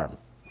alarm.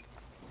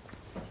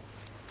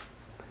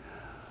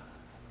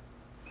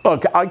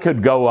 Look, I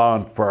could go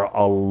on for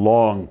a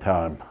long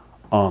time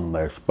on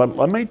this, but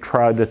let me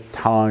try to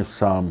tie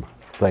some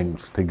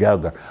things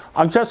together.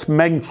 I just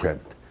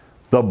mentioned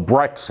the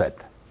Brexit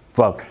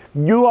vote.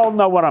 You all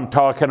know what I'm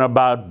talking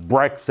about: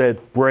 Brexit,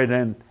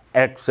 Britain,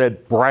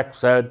 exit,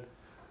 Brexit.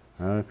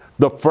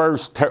 The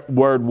first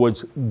word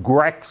was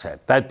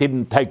Grexit. That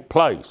didn't take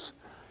place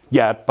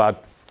yet,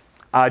 but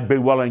I'd be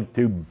willing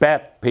to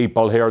bet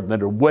people here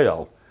that it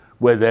will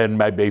within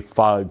maybe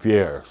 5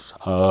 years.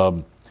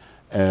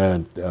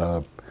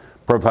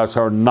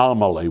 Professor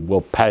Anomaly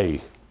will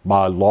pay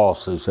my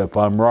losses if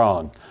I'm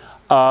wrong.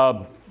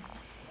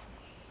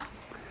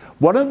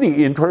 One of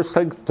the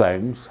interesting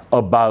things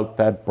about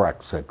that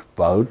Brexit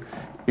vote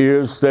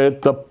is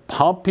that the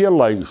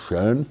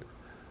population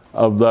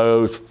of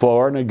those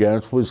for and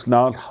against was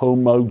not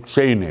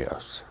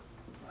homogeneous.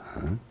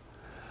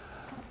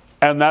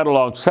 And that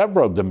along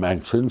several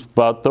dimensions,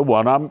 but the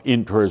one I'm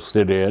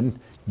interested in,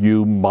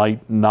 you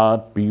might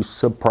not be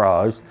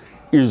surprised,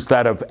 is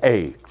that of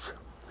age.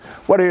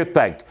 What do you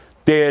think?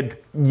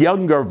 Did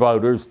younger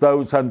voters,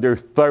 those under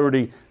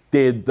 30,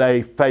 did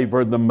they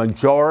favor the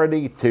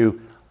majority to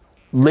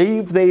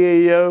leave the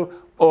EU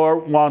or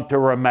want to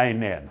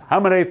remain in? How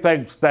many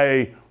think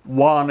they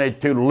wanted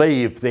to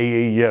leave the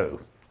EU?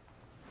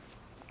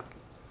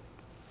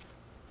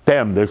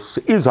 Damn, this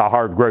is a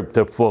hard group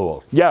to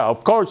fool. Yeah,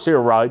 of course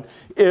you're right.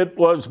 It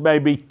was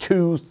maybe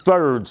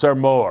 2/3 or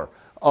more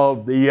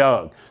of the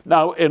young.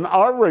 Now, in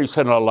our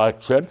recent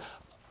election,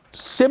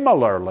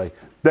 similarly,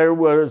 there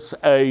was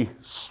a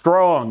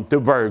strong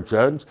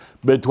divergence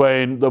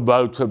between the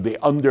votes of the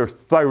under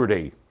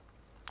 30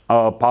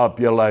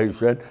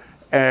 population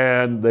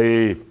and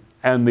the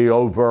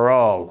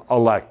overall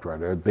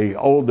electorate, or the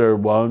older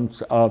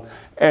ones.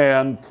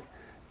 And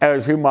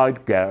as you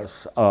might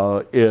guess,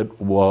 it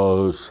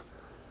was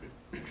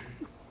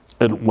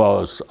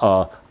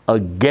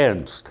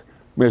against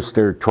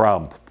Mr.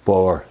 Trump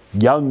for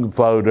young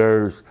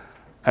voters,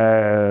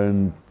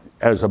 and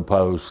as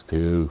opposed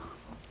to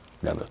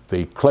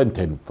the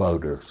Clinton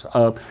voters.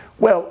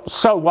 Well,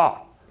 so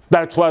what?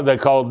 That's why they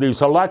call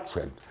these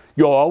elections.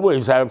 You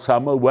always have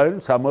some who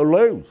win, some who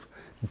lose.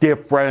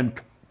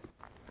 Different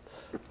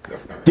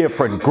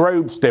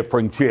groups,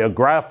 different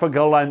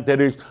geographical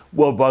entities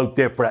will vote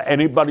different.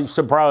 Anybody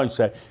surprised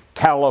that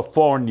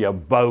California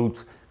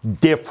votes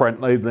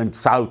differently than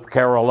South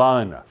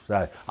Carolina?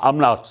 So I'm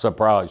not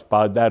surprised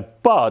by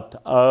that,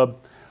 but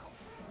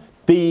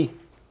the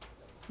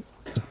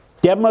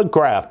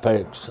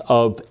demographics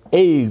of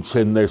age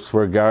in this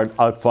regard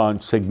I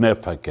find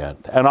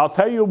significant. And I'll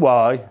tell you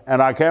why,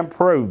 and I can't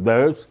prove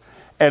this,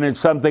 and it's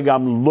something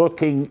I'm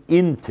looking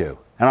into.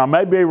 And I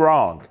may be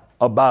wrong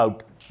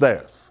about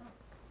this.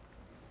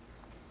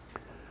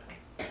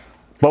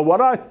 But what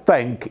I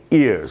think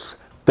is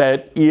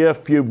that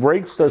if you've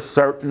reached a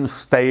certain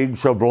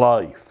stage of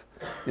life,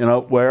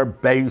 where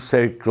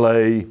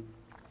basically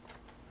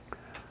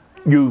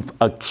you've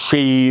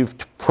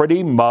achieved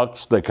pretty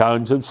much the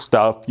kinds of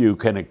stuff you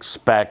can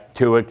expect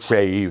to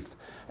achieve,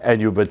 and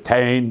you've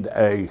attained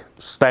a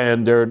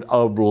standard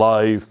of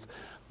life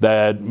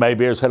that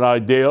maybe isn't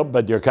ideal,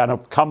 but you're kind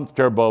of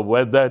comfortable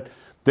with it.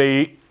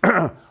 The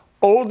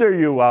older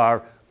you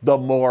are, the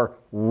more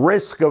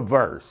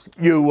risk-averse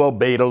you will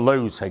be to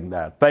losing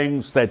that.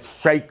 Things that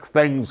shake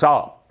things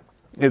up,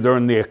 either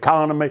in the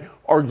economy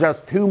or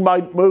just who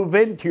might move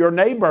into your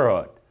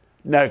neighborhood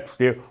next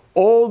year.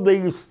 All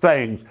these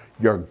things,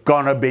 you're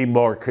going to be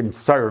more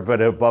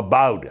conservative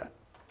about it.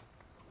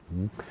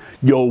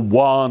 You'll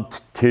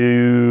want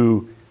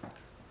to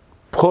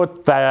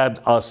put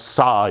that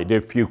aside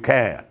if you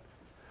can,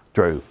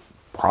 through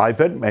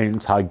private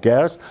means, I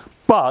guess.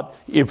 But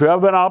if you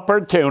have an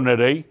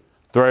opportunity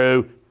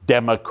through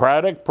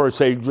democratic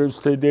procedures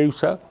to do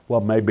so,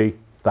 well, maybe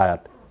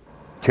that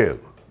too.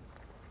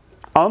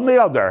 On the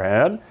other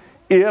hand,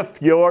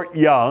 if you're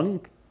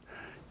young,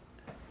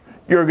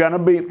 you're going to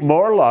be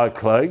more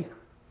likely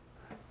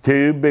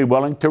to be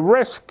willing to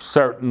risk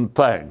certain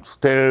things,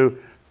 to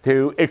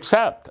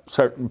accept a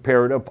certain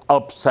period of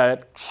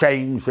upset,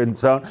 change, and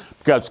so on,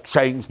 because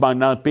change might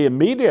not be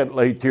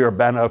immediately to your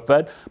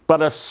benefit,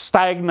 but a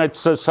stagnant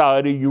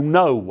society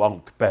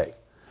won't be.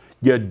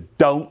 You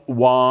don't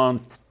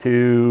want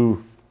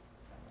to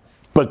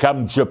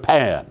become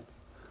Japan.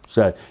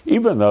 So,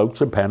 even though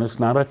Japan is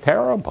not a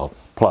terrible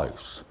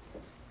place.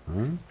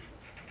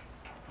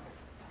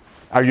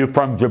 Are you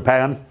from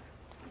Japan?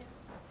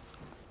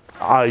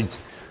 I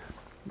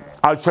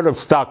should have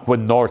stuck with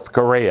North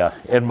Korea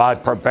in my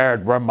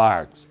prepared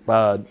remarks,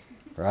 but,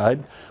 right?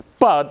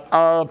 But,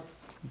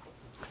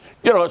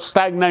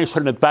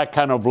 stagnation at that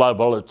kind of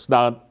level, it's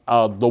not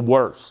the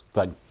worst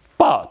thing.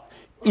 But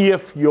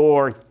if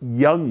you're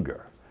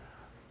younger,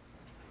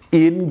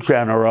 in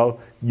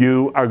general,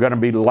 you are going to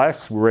be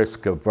less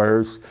risk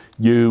averse.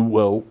 You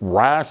will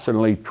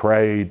rationally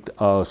trade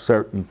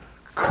certain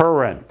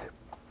current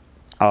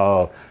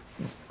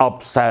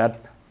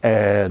upset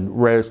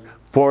and risk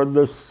for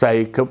the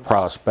sake of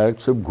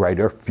prospects of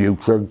greater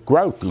future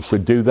growth. You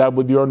should do that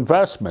with your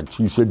investments.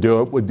 You should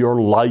do it with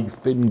your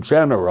life in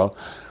general.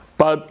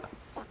 But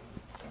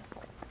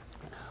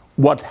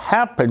what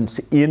happens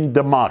in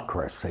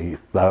democracy,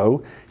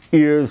 though,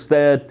 is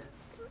that,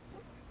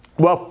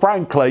 well,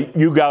 frankly,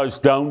 you guys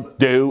don't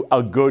do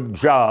a good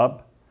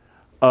job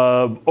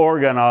of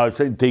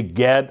organizing to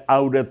get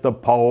out at the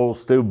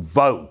polls to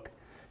vote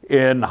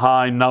in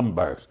high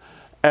numbers.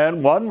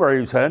 And one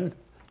reason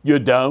you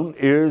don't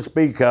is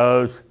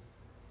because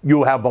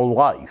you have a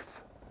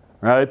life,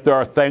 right? There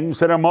are things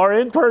that are more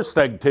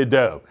interesting to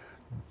do.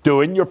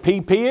 Doing your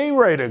PPE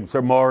ratings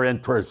are more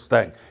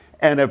interesting.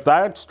 And if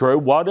that's true,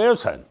 what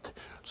isn't?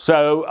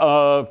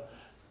 So,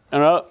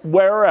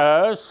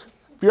 whereas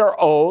if you're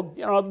old,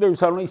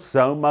 there's only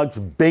so much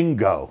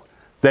bingo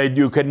that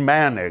you can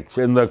manage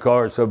in the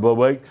course of a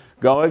week.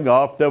 Going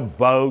off to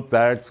vote,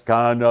 that's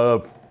kind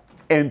of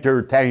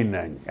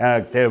entertaining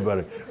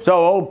activity. So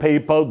old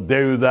people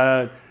do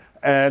that,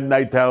 and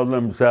they tell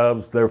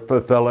themselves they're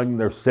fulfilling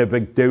their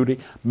civic duty.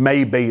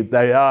 Maybe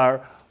they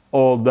are,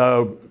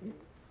 although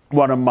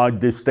one of my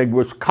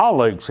distinguished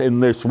colleagues in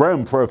this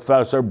room,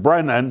 Professor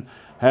Brennan,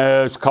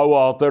 has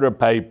co-authored a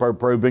paper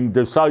proving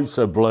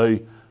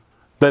decisively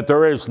that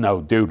there is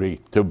no duty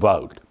to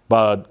vote.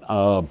 But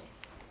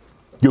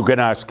you can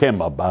ask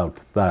him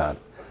about that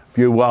if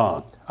you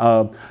want.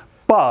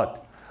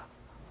 But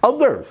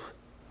others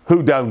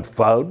who don't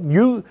vote,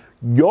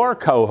 your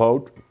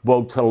cohort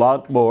votes a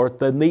lot more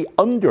than the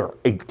under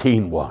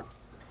 18 one,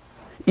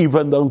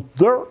 even though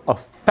they're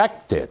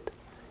affected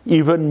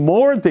even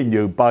more than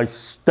you by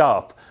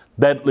stuff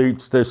that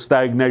leads to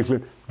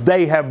stagnation.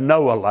 They have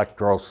no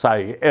electoral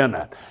say in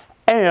it.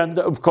 And,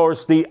 of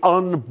course, the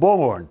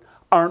unborn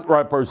aren't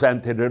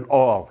represented at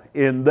all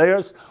in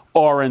this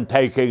or in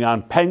taking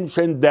on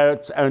pension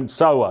debts and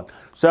so on.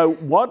 So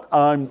what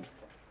I'm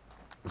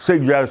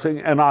suggesting,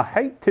 and I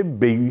hate to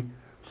be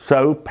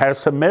so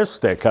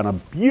pessimistic on a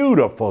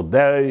beautiful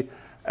day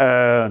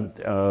and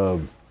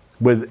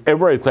with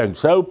everything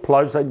so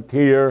pleasant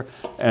here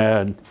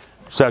and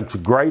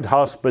such great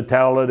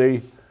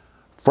hospitality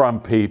from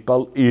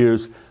people,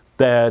 is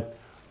that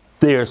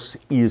this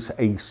is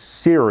a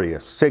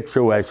serious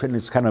situation.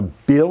 It's kind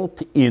of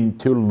built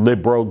into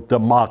liberal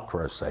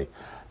democracy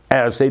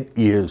as it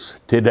is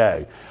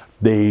today.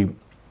 The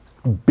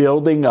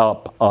building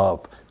up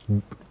of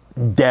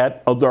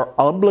debt, other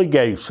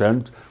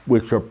obligations,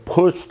 which are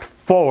pushed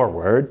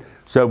forward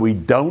so we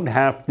don't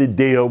have to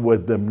deal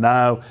with them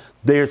now.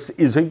 This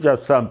isn't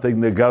just something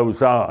that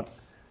goes on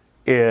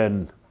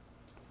in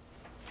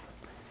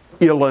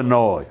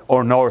Illinois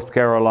or North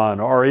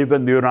Carolina or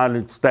even the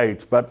United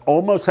States, but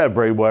almost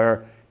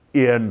everywhere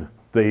in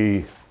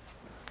the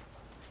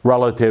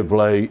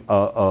relatively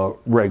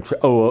rich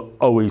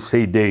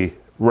OECD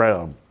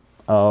realm.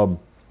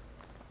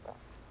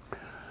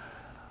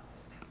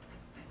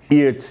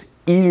 It's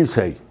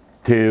easy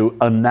to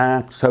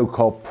enact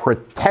so-called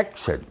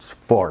protections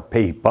for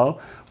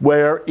people,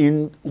 where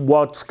in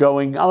what's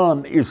going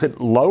on isn't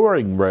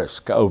lowering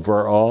risk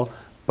overall,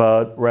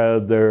 but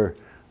rather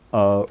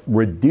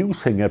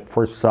reducing it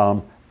for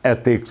some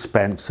at the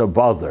expense of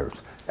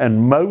others. And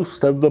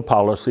most of the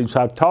policies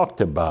I've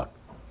talked about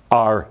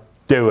are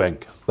doing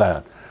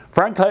that.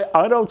 Frankly,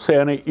 I don't see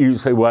any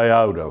easy way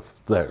out of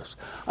this.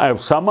 I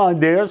have some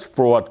ideas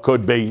for what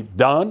could be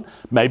done,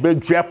 maybe a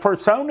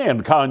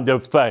Jeffersonian kind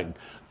of thing,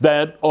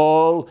 that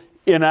all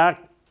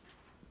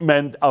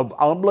enactment of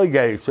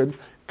obligation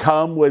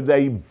come with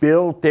a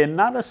built-in,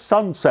 not a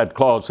sunset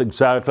clause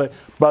exactly,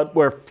 but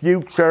where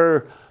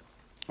future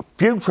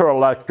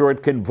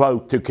electorate can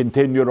vote to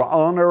continue to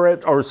honor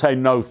it or say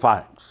no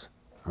thanks,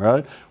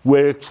 right?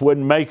 Which would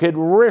make it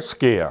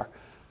riskier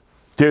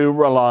to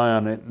rely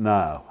on it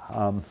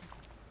now.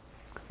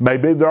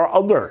 Maybe there are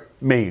other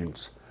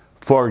means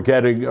for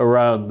getting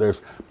around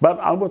this, but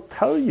I will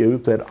tell you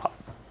that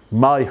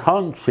my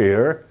hunch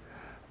here,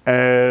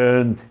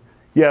 and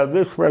yeah,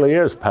 this really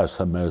is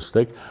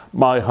pessimistic,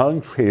 my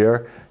hunch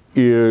here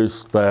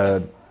is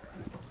that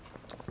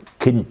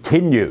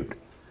continued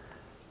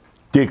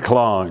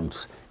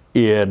declines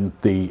in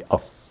the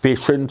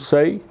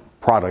efficiency,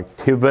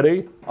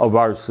 productivity of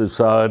our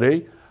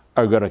society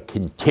are going to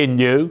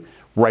continue.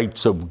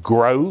 Rates of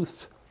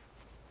growth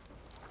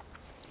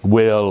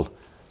will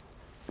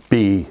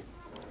be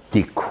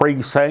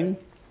decreasing,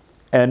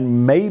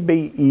 and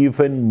maybe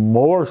even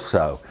more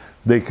so,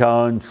 the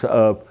kinds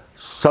of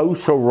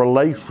social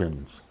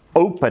relations,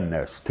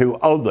 openness to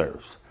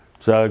others,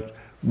 such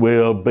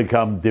will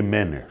become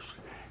diminished.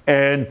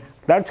 And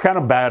that's kind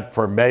of bad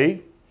for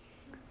me,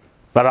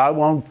 but I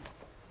won't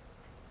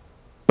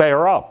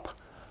bear up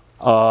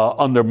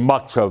under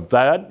much of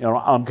that.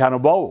 I'm kind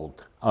of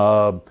old.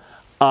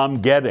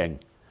 I'm getting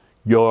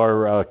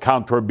your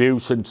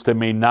contributions to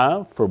me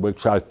now, for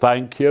which I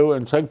thank you,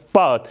 and say,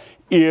 but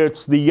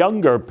it's the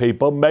younger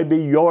people, maybe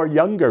your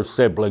younger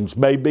siblings,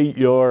 maybe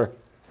your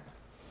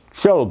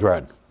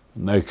children,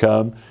 they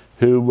come,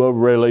 who will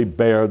really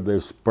bear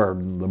this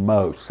burden the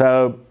most.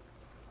 So,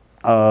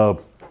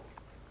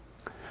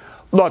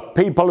 look,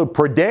 people who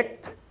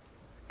predict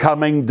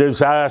coming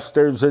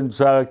disasters and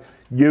such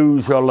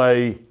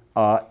usually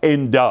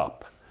end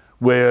up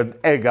with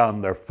egg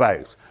on their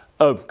face.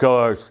 Of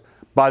course,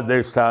 by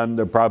this time,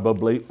 they're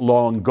probably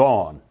long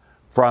gone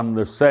from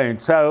the scene.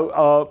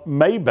 So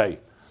maybe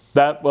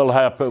that will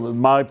happen with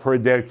my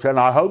prediction.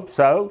 I hope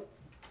so.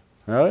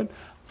 Right?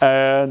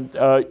 And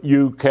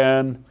you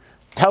can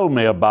tell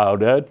me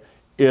about it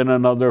in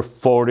another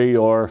 40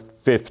 or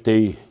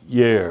 50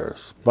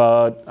 years.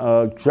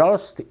 But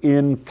just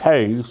in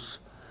case,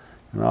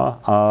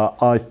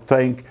 I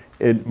think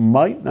it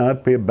might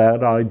not be a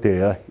bad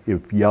idea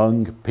if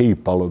young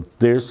people of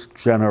this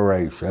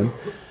generation,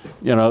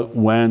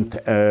 went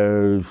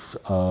as,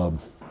 I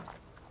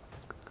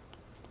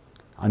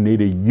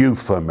need a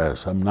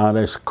euphemism, not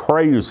as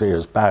crazy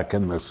as back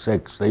in the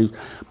 60s,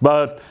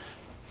 but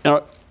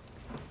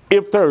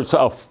if there's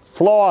a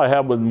flaw I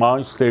have with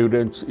my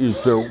students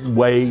is they're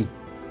way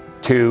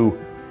too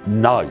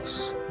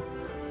nice.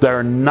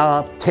 They're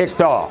not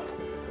ticked off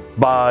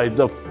by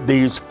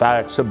these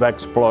facts of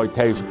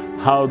exploitation,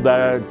 how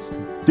that's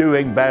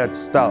doing bad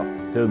stuff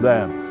to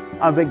them.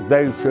 I think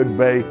they should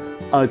be,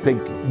 I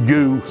think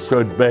you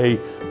should be,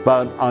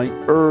 but I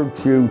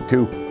urge you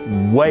to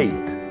wait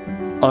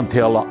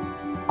until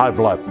I've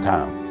left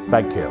town.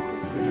 Thank you.